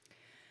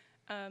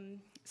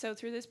 So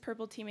through this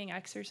purple teaming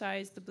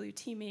exercise, the blue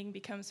teaming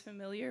becomes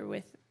familiar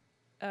with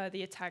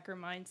the attacker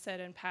mindset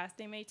and path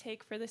they may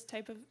take for this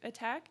type of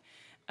attack.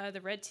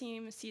 The red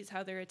team sees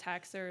how their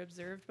attacks are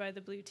observed by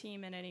the blue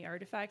team and any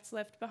artifacts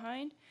left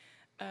behind.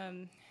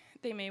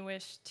 They may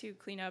wish to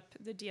clean up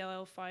the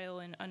DLL file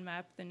and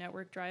unmap the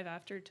network drive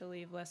after to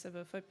leave less of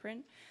a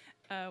footprint.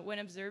 When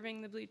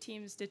observing the blue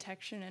team's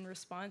detection and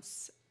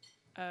response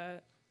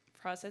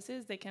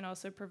processes, they can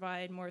also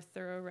provide more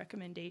thorough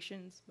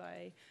recommendations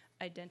by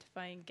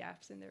identifying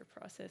gaps in their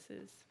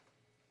processes.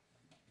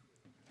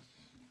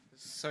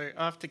 So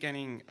after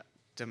getting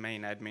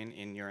domain admin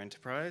in your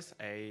enterprise,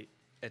 a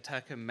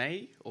attacker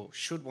may or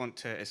should want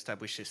to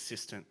establish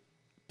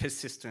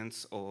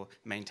persistence or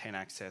maintain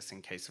access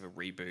in case of a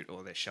reboot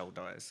or their shell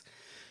dies.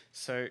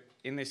 So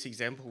in this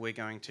example, we're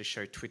going to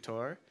show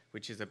Twitter,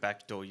 which is a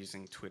backdoor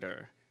using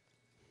Twitter.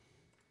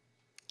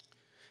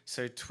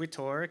 So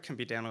Twitter can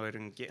be downloaded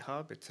on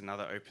GitHub. It's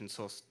another open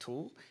source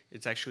tool.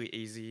 It's actually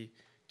easy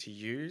to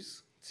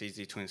use. It's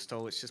easy to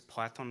install. It's just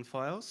Python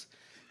files.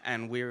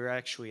 And we were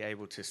actually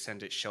able to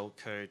send it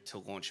shellcode to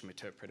launch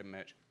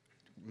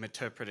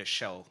Meterpreter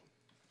shell.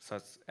 So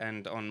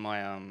and on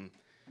my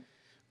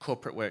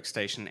corporate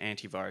workstation,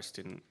 antivirus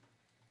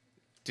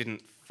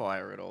didn't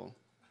fire at all.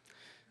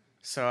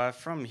 So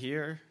from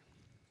here,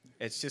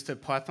 it's just a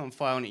Python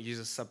file and it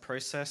uses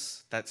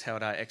subprocess. That's how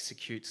it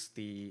executes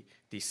the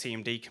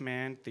CMD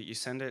command that you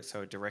send it,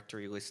 so a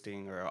directory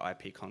listing or an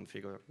IP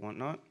config or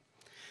whatnot.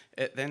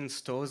 It then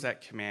stores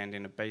that command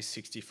in a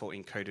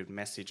base64 encoded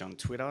message on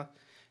Twitter,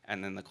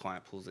 and then the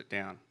client pulls it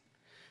down.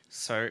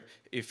 So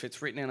if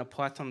it's written in a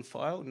Python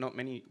file, not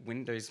many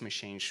Windows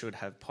machines should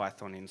have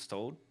Python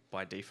installed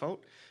by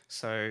default.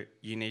 So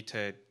you need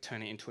to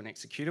turn it into an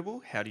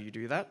executable. How do you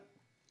do that?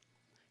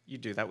 You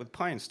do that with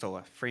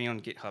PyInstaller, free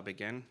on GitHub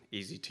again,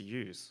 easy to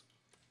use.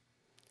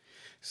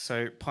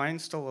 So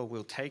PyInstaller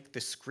will take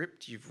the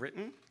script you've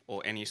written,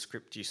 or any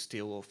script you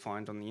steal or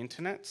find on the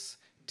internets,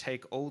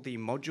 take all the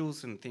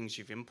modules and things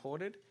you've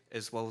imported,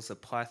 as well as the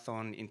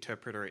Python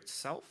interpreter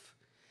itself,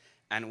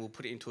 and it will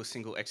put it into a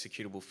single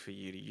executable for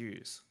you to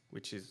use,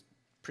 which is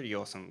pretty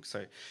awesome.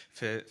 So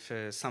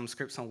for some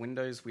scripts on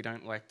Windows, we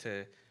don't like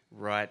to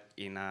write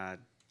in a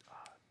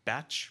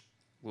batch,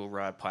 we'll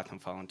write a Python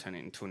file and turn it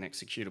into an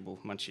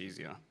executable, much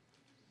easier.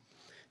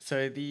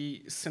 So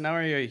the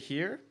scenario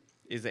here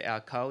is that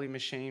our Kali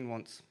machine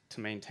wants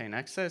to maintain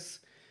access.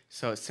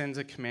 So it sends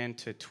a command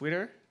to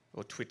Twitter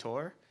or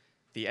Twitter.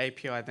 The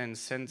API then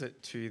sends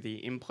it to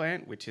the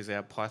implant, which is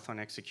our Python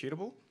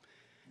executable.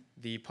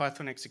 The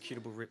Python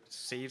executable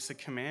receives the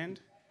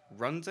command,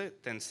 runs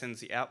it, then sends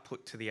the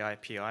output to the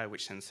API,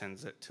 which then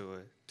sends it to a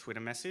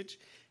Twitter message.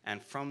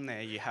 And from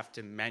there, you have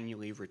to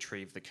manually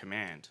retrieve the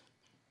command.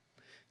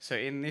 So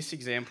in this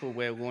example,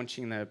 we're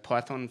launching the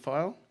Python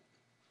file,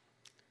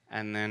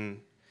 and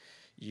then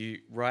you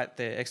write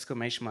the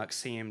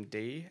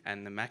 _CMD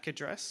and the MAC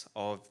address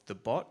of the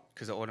bot,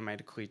 because it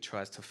automatically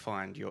tries to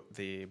find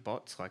the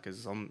bots, like a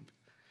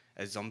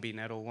zombie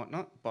net or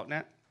whatnot,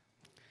 botnet.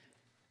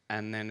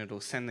 And then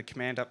it'll send the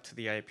command up to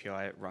the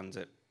API, it runs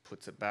it,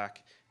 puts it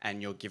back,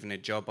 and you're given a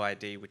job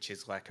ID, which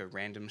is like a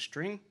random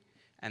string.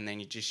 And then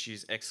you just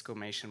use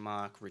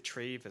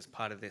 !retrieve as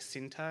part of their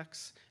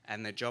syntax,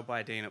 and the job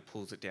ID, and it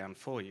pulls it down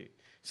for you.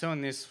 So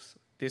in this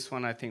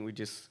one, I think we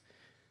just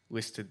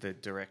listed the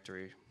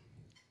directory.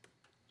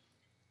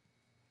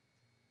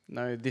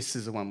 No, this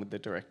is the one with the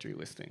directory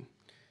listing.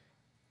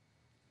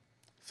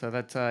 So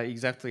that's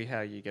exactly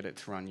how you get it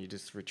to run. You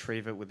just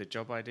retrieve it with a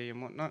job ID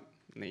and whatnot,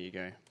 and there you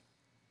go.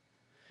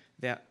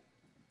 Yeah,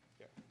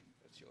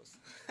 that's yours.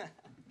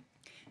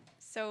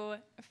 So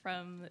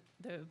from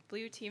the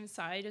blue team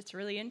side, it's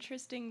really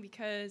interesting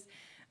because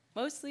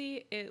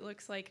mostly it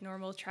looks like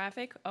normal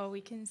traffic. All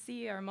we can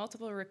see are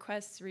multiple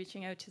requests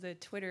reaching out to the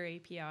Twitter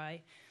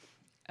API,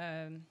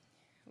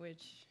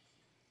 which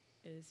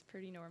is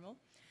pretty normal.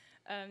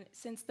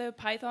 Since the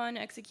Python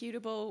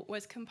executable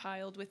was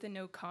compiled with the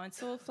no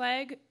console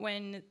flag,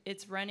 when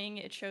it's running,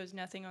 it shows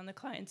nothing on the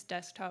client's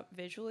desktop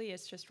visually.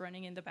 It's just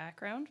running in the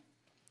background.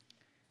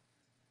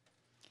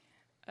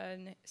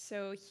 And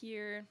so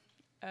here,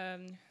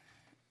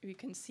 we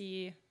can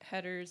see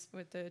headers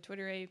with the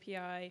Twitter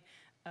API,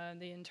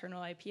 the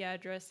internal IP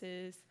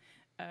addresses,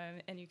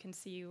 and you can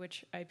see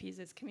which IPs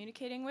it's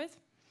communicating with.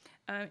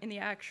 In the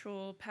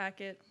actual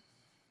packet,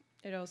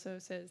 it also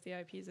says the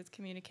IPs it's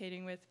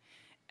communicating with,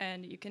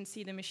 and you can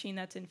see the machine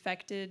that's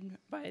infected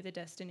by the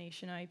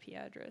destination IP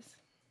address.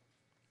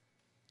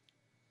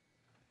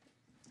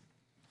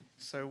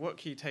 So what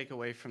can you take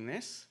away from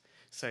this?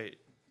 So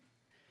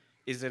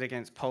is it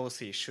against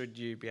policy? Should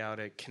you be able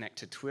to connect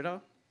to Twitter?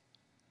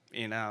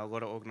 In a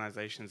lot of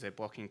organizations, they're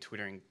blocking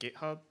Twitter and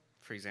GitHub.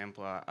 For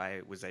example,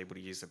 I was able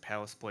to use the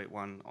PowerSploit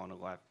one on a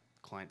live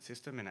client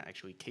system, and it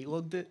actually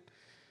keylogged it.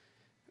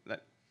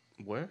 That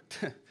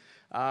worked.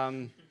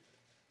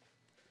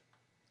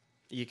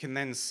 You can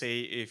then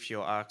see if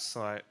your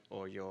ArcSight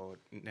or your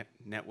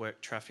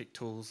network traffic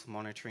tools,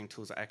 monitoring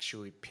tools, are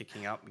actually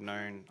picking up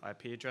known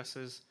IP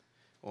addresses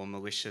or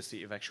malicious that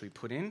you've actually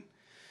put in.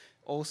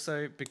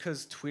 Also,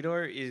 because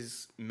Twitter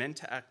is meant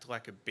to act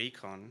like a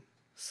beacon,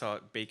 so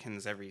it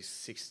beacons every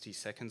 60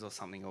 seconds or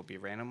something, or be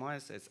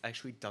randomized, it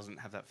actually doesn't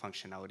have that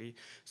functionality,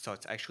 so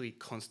it's actually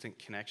constant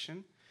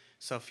connection.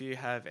 So if you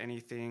have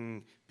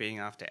anything being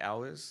after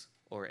hours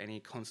or any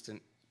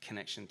constant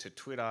connection to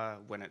Twitter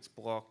when it's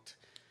blocked,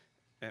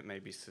 it may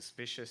be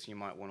suspicious. You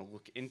might want to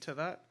look into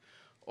that.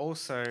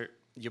 Also,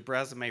 your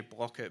browser may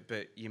block it,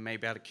 but you may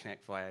be able to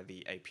connect via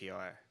the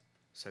API.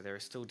 So there are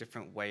still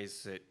different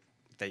ways that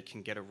they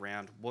can get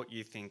around what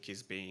you think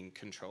is being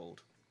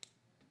controlled.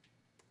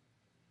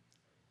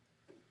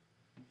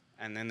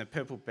 And then the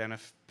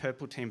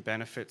purple team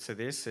benefits of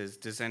this is,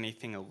 does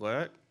anything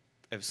alert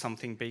of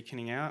something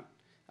beaconing out?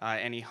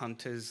 Any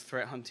hunters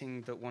threat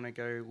hunting that want to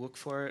go look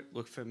for it,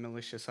 look for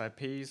malicious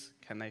IPs,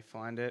 can they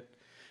find it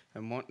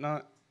and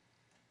whatnot?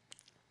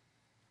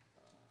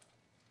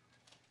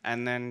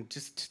 And then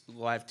just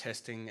live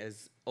testing,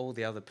 as all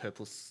the other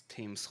purple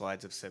team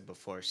slides have said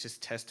before. It's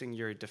just testing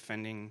your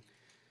defending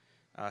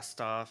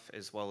staff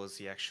as well as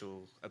the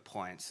actual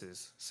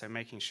appliances. So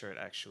making sure it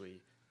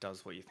actually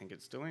does what you think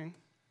it's doing.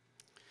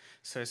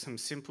 So some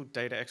simple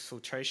data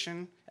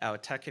exfiltration. Our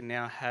attacker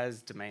now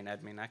has domain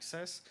admin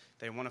access.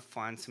 They want to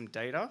find some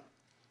data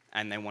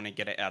and they want to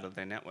get it out of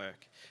their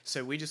network.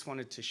 So we just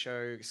wanted to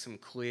show some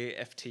clear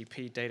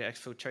FTP data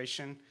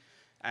exfiltration.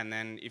 And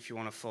then if you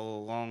want to follow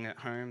along at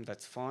home,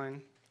 that's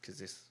fine, because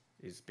this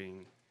is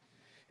being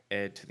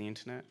aired to the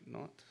internet,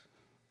 not.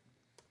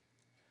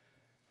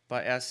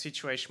 But our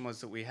situation was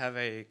that we have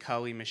a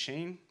Kali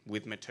machine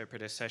with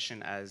Meterpreter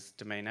session as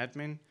domain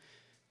admin.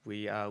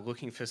 We are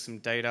looking for some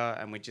data,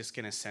 and we're just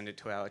going to send it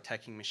to our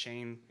attacking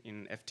machine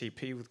in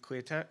FTP with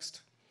clear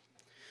text.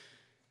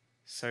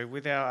 So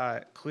with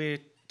our clear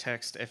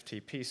text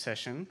FTP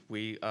session,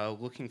 we are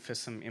looking for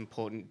some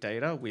important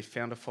data. We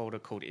found a folder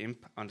called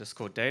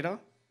imp_data.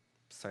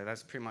 So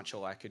that's pretty much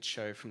all I could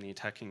show from the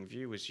attacking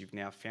view, is you've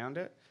now found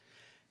it.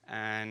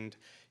 And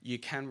you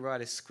can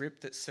write a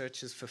script that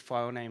searches for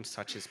file names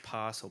such as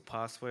pass or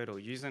password or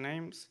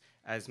usernames,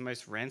 as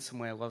most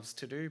ransomware loves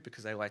to do,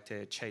 because they like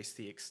to chase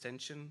the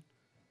extension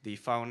the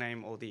file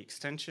name or the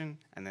extension,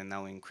 and then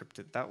they'll encrypt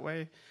it that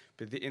way.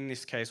 But in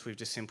this case, we've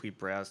just simply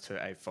browsed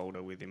to a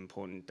folder with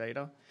important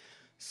data.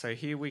 So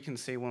here we can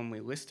see when we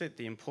list it,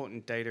 the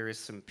important data is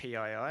some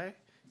PII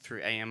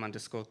through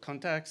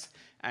am_contacts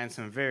and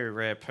some very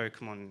rare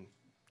Pokemon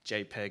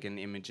JPEG and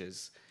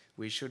images.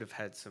 We should have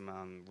had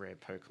some rare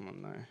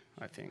Pokemon though,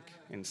 I think,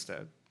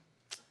 instead.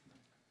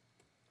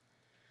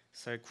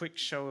 So quick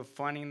show of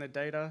finding the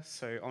data.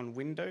 So on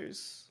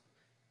Windows,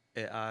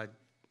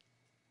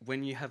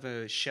 when you have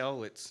a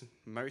shell, it's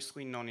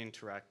mostly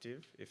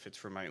non-interactive if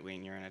it's remotely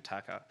and you're an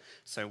attacker.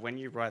 So when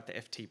you write the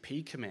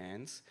FTP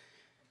commands,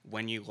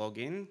 when you log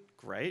in,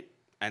 great,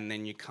 and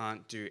then you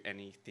can't do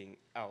anything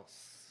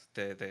else.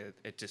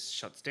 It just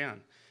shuts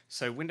down.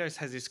 So Windows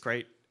has this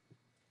great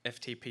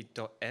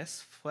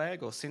ftp.s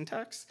flag or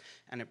syntax,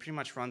 and it pretty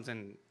much runs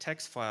a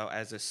text file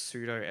as a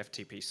sudo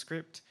FTP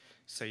script.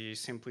 So you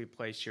simply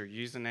place your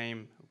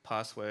username,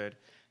 password,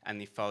 and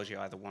the files you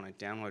either want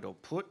to download or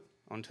put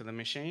onto the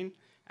machine,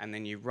 and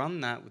then you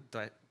run that with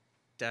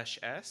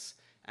 -s,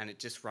 and it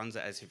just runs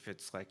it as if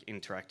it's like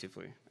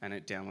interactively, and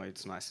it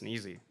downloads nice and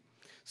easy.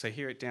 So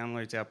here it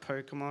downloads our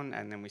Pokemon,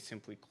 and then we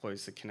simply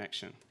close the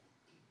connection.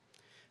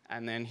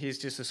 And then here's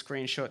just a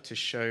screenshot to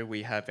show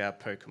we have our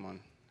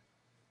Pokemon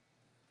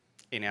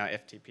in our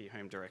FTP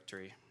home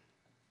directory.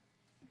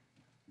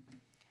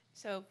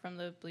 So from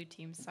the blue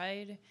team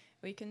side,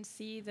 we can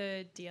see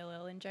the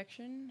DLL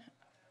injection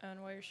on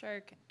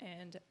Wireshark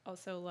and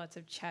also lots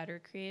of chatter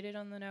created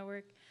on the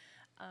network.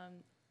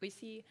 We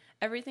see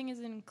everything is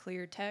in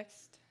clear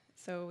text,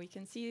 so we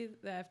can see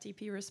the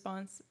FTP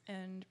response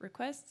and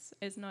requests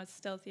is not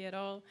stealthy at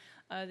all.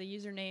 The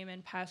username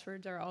and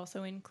passwords are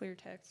also in clear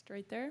text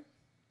right there.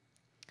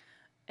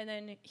 And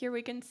then here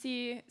we can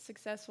see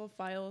successful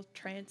file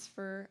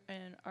transfer,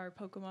 and our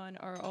Pokemon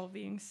are all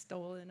being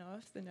stolen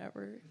off the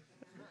network.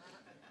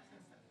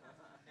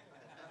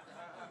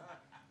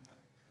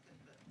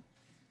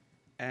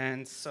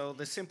 And so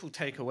the simple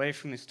takeaway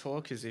from this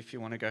talk is, if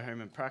you want to go home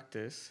and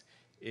practice,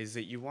 is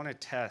that you want to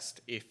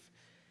test if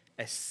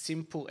a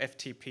simple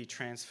FTP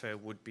transfer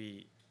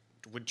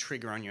would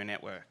trigger on your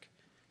network.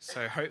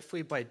 So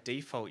hopefully by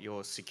default,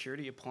 your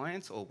security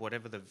appliance or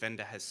whatever the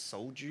vendor has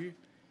sold you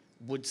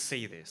would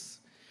see this.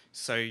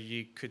 So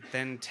you could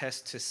then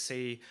test to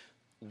see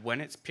when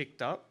it's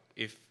picked up,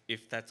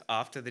 if that's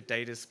after the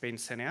data's been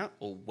sent out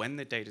or when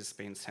the data's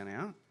been sent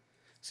out.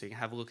 So you can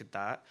have a look at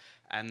that.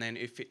 And then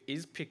if it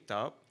is picked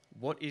up,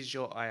 what is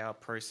your IR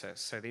process?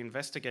 So the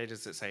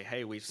investigators that say,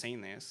 hey, we've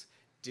seen this,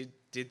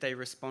 did they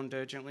respond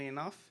urgently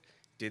enough?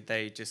 Did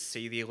they just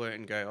see the alert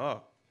and go,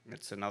 oh,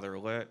 it's another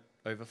alert,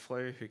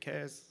 overflow, who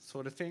cares,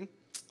 sort of thing?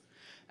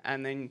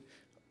 And then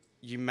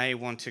you may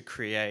want to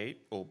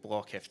create or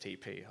block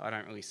FTP. I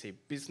don't really see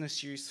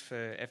business use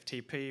for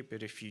FTP,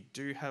 but if you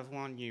do have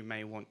one, you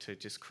may want to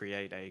just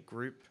create a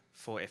group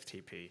for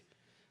FTP.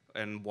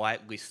 And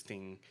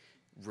whitelisting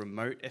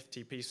remote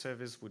FTP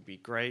servers would be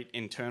great.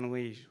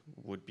 Internally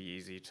would be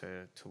easy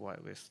to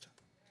whitelist.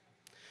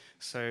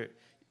 So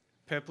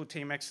purple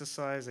team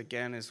exercise,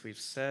 again, as we've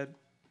said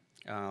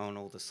on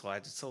all the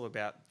slides, it's all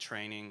about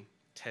training,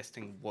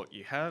 testing what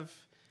you have,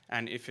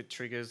 and if it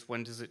triggers,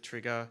 when does it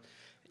trigger?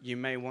 You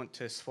may want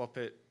to swap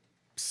it,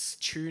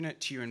 tune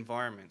it to your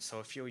environment. So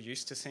if you're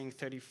used to seeing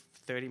 30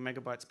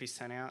 megabytes be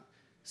sent out,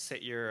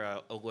 set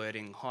your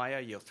alerting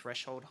higher, your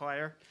threshold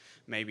higher,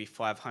 maybe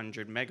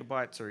 500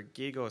 megabytes or a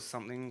gig or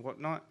something,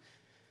 whatnot,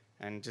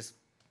 and just,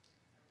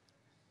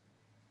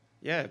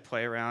 yeah,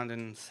 play around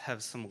and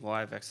have some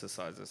live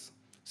exercises.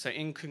 So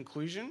in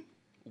conclusion,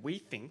 we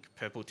think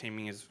purple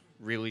teaming is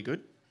really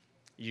good.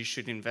 You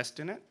should invest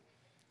in it.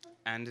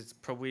 And it's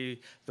probably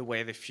the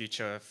way of the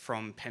future,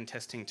 from pen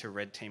testing to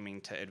red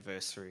teaming to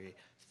adversary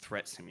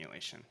threat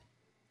simulation.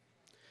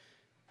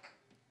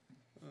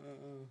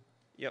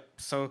 Yep,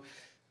 so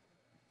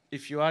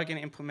if you are going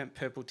to implement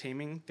purple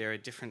teaming, there are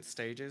different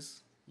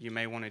stages. You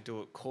may want to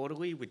do it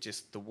quarterly with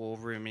just the war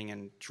rooming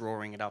and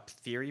drawing it up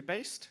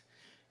theory-based.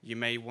 You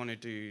may want to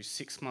do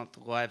 6-month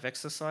live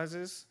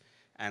exercises,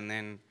 and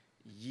then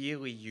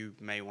yearly you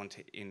may want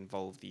to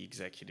involve the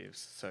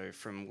executives. So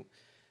from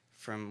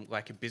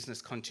like a business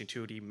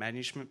continuity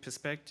management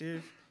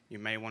perspective, you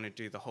may want to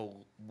do the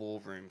whole war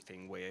room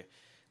thing where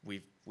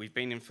we've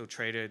been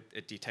infiltrated,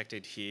 it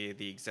detected here,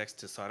 the execs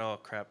decide, oh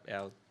crap,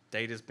 our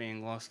data's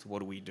being lost, what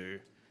do we do?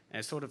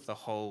 And sort of the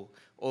whole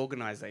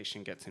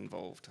organization gets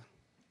involved.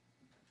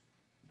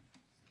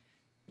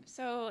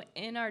 So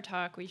in our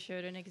talk, we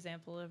showed an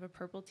example of a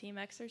purple team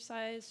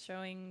exercise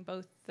showing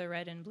both the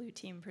red and blue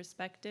team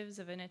perspectives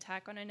of an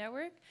attack on a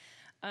network.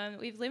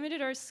 We've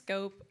limited our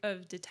scope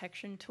of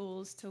detection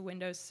tools to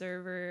Windows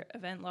Server,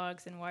 event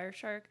logs, and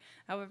Wireshark.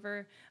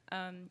 However,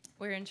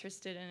 we're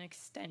interested in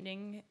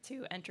extending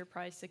to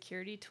enterprise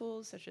security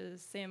tools such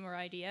as SIM or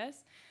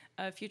IDS.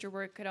 Future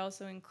work could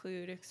also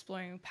include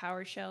exploring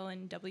PowerShell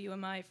and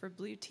WMI for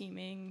blue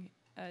teaming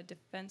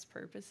defense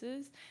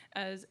purposes,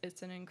 as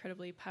it's an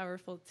incredibly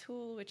powerful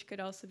tool which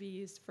could also be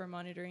used for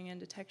monitoring and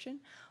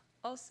detection.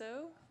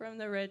 Also, from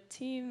the red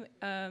team,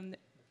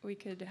 we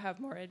could have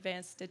more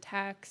advanced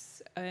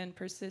attacks and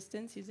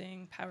persistence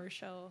using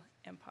PowerShell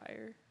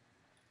Empire.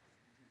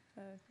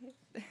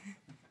 Yeah.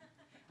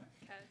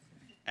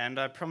 And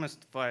I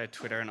promised via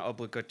Twitter an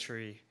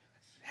obligatory,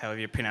 however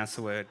you pronounce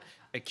the word,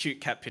 a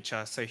cute cat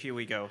picture. So here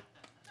we go.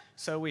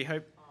 So we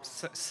hope.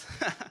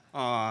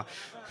 Aw,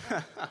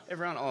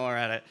 everyone all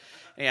at it.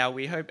 Yeah,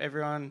 we hope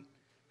everyone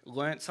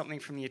learnt something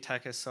from the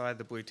attacker side,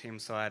 the blue team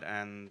side,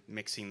 and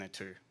mixing the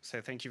two. So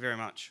thank you very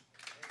much.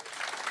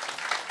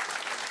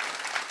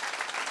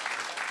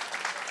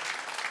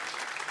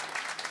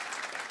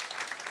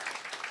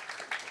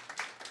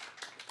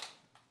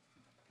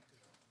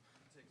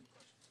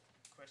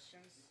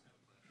 Questions?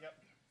 Yep.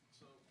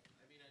 So,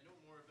 I mean, I know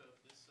more about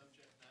this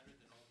subject matter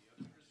than all the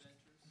other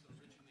presenters, so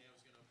originally I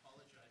was going to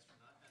apologize for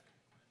not having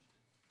a question.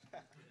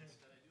 But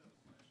instead I do have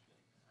a question.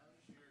 How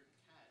does your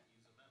cat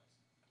use a mouse?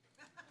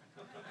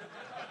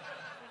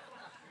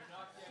 You're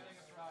not getting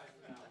a prize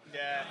now.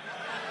 Yeah.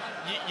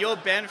 You're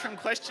banned from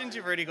questions.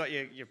 You've already got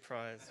your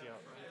prize. Yeah.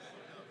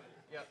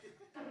 Yep.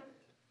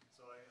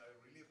 So I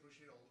really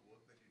appreciate all the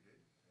work that you did,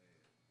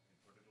 in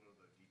particular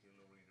the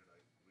detail-oriented. I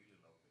really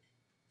loved it.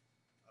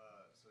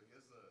 So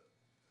here's the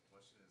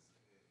question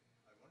is,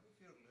 I wonder if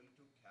you're a little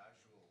too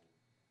casual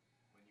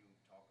when you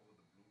talk about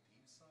the blue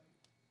team side.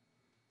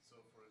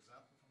 So for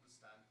example, from the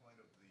standpoint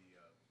of the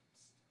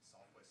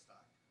software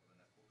stack, or the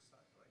network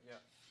stack, right?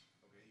 Yeah.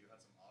 Okay, you had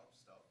some ARP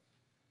stuff.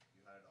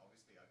 You had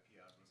obviously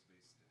IP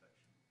address-based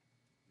detection.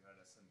 You had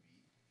SMB.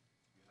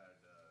 You had,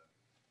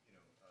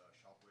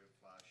 shockwave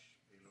flash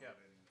payload Yep.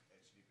 and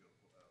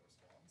HTTP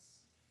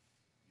response.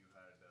 You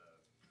had,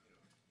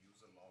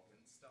 user login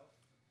stuff.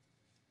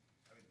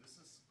 I mean, this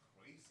is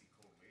crazy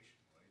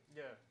correlation, right?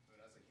 Yeah. I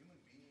mean, as a human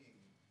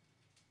being,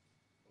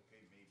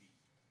 okay, maybe.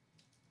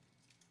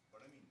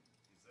 But I mean, is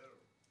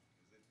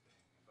it,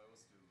 if I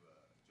was to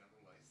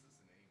generalize this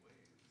in any way,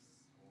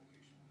 this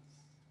correlation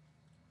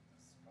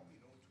there's probably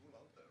no tool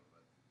out there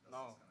that does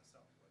No. this kind of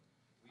stuff, right?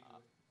 We do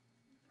it.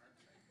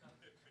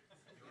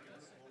 You're able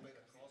to correlate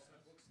across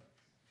network stuff?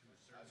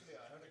 Actually,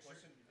 I had a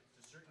question. To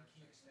a certain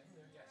key extent,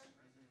 yes.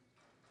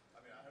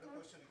 I mean, I had a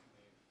question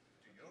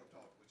to your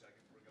talk, which I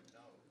can bring up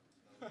now.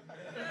 Which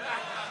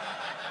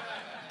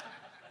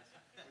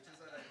is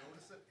that I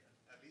noticed that,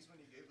 at least when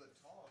you gave the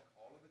talk,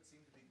 all of it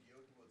seemed to be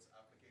geared towards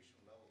application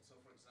level. So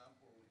for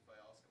example, if I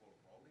ask about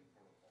routing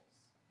protocols,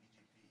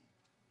 BGP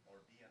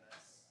or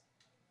DNS,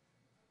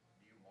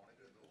 do you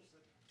monitor those?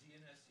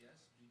 DNS, yes.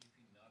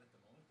 BGP, not at the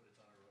moment, but it's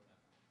on our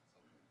roadmap.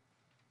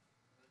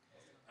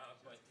 Okay.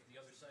 But the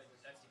other side,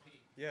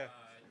 FTP. Yeah.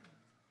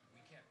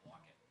 We can't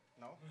block it.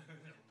 No.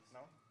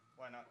 No.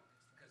 Why not?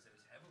 Because it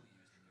is heavily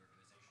used in the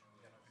organization, and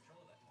we have no control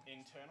of that.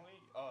 Internally?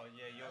 Oh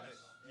yeah,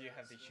 you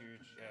have the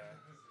huge.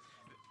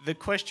 The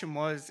question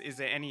was: is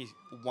there any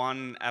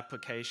one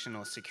application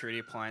or security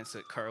appliance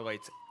that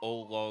correlates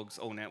all logs,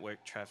 all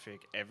network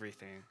traffic,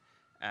 everything?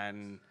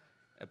 And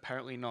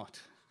apparently not.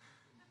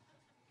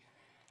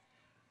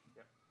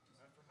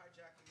 For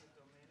hijacking the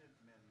domain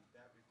admin,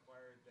 that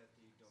required that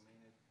the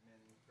domain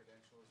admin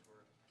credentials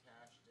were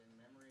cached in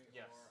memory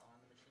Yes. or on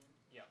the machine?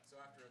 Yeah.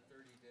 So after a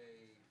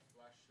 30-day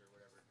flush or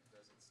whatever,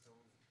 does it still,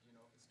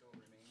 if it still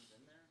remains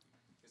in there?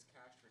 Because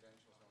cached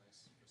credentials only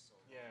for so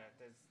long. Yeah,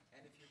 there's.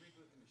 And if you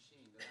reboot the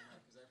machine,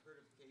 because I've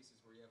heard of cases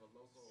where you have a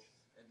local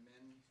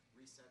admin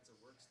resets a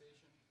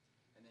workstation,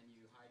 and then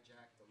you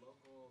hijack the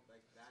local,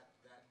 like that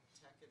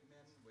tech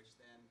admin, which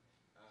then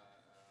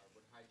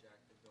would hijack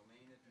the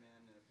domain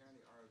admin, and apparently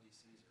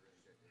RODCs are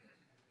really good at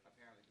it.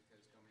 Apparently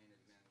because domain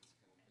admins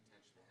can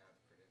potentially have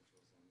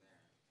credentials in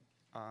there.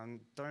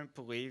 Don't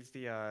believe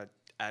the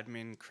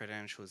admin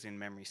credentials in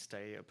memory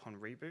stay upon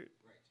reboot.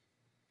 Right.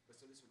 But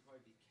so this would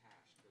probably be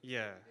cached for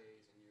Yeah. 30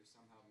 days, and you're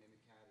somehow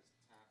Mimicat is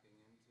tapping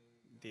into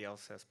The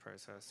LSS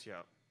process,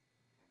 yeah.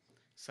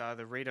 So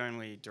the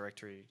read-only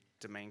directory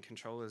domain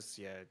controllers,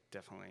 yeah,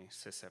 definitely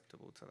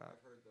susceptible to that.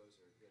 I've heard those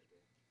are good to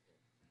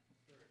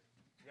hit.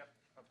 Yep,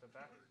 up the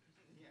back.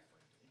 Yeah.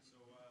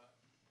 So,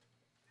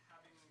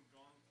 having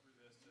gone through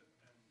this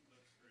and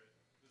looked through it,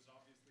 there's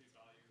obviously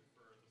value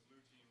for the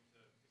blue team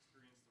to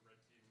experience the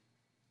red team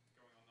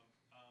going on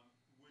them.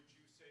 Would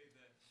you say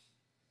that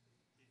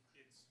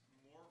it's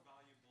more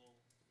valuable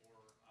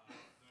for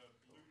the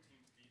blue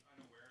team to be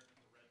unaware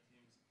that the red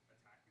team's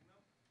attacking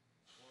them,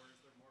 or is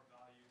there more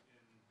value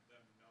in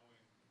them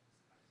knowing?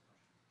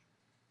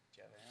 Do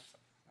you have an answer?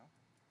 No?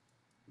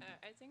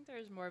 I think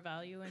there's more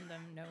value in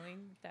them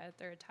knowing that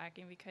they're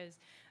attacking because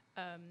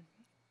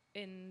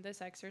in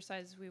this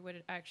exercise, we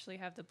would actually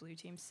have the blue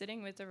team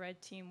sitting with the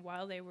red team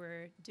while they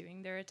were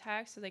doing their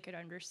attack so they could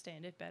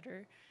understand it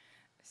better.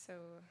 So,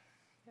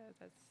 yeah,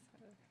 that's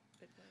a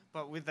bit more.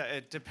 But with that,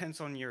 it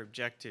depends on your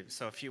objective.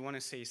 So if you want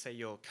to see, say,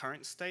 your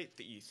current state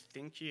that you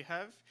think you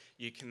have,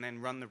 you can then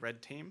run the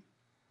red team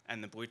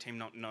and the blue team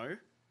not know.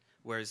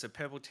 Whereas the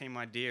purple team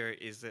idea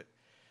is that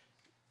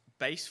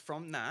based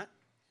from that,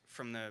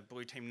 from the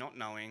blue team not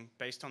knowing,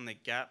 based on the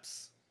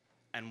gaps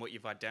and what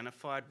you've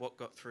identified, what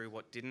got through,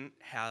 what didn't,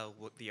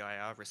 what the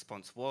IR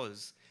response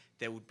was,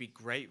 there would be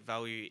great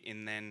value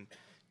in then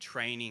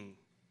training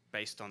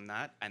based on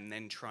that, and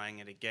then trying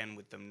it again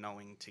with them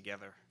knowing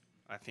together,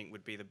 I think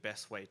would be the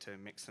best way to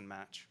mix and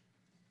match.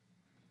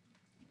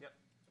 Yep.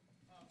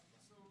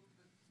 So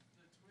the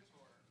Twitter,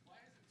 why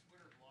hasn't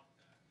Twitter blocked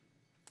that?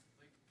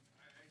 Like,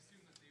 I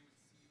assume that they would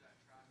see that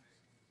traffic.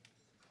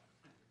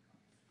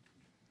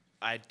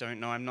 I don't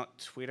know, I'm not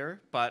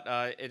Twitter, but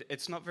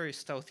it's not very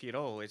stealthy at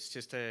all. It's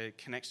just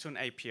connects to an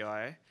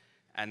API,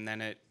 and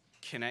then it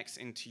connects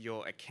into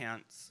your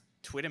account's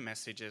Twitter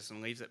messages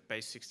and leaves it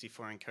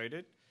base64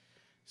 encoded.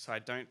 So I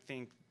don't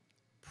think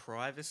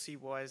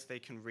privacy-wise they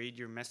can read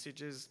your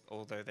messages,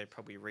 although they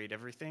probably read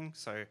everything.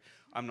 So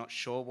I'm not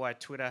sure why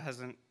Twitter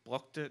hasn't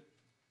blocked it.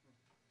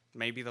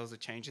 Maybe there was a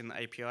change in the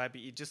API, but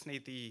you just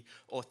need the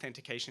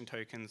authentication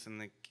tokens and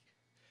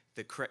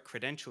the correct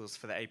credentials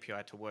for the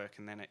API to work,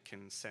 and then it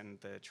can send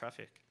the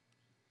traffic.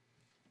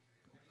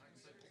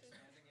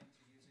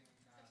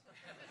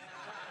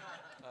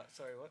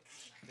 Sorry, what?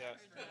 Yeah.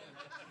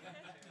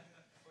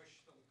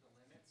 Push the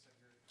limits of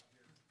your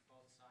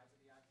both sides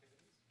of the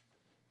activities?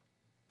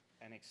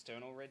 An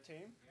external red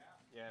team? Yeah.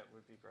 Yeah, it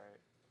would be great.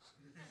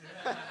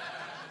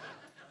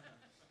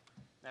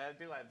 No,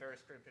 it'd be like various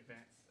group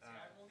events. See,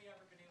 I've only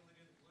ever been able to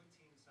do the blue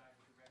team side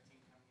with the red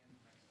team coming in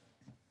from next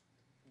side.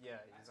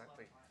 Yeah, That's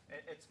exactly. a lot of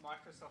fun. It's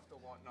Microsoft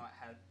or whatnot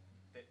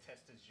that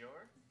test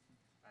Azure.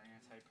 I think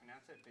that's how you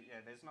pronounce it. But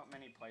yeah, there's not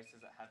many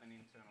places that have an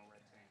internal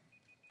red team.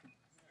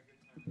 A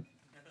good time.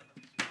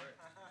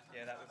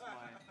 Yeah, that was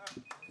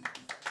my...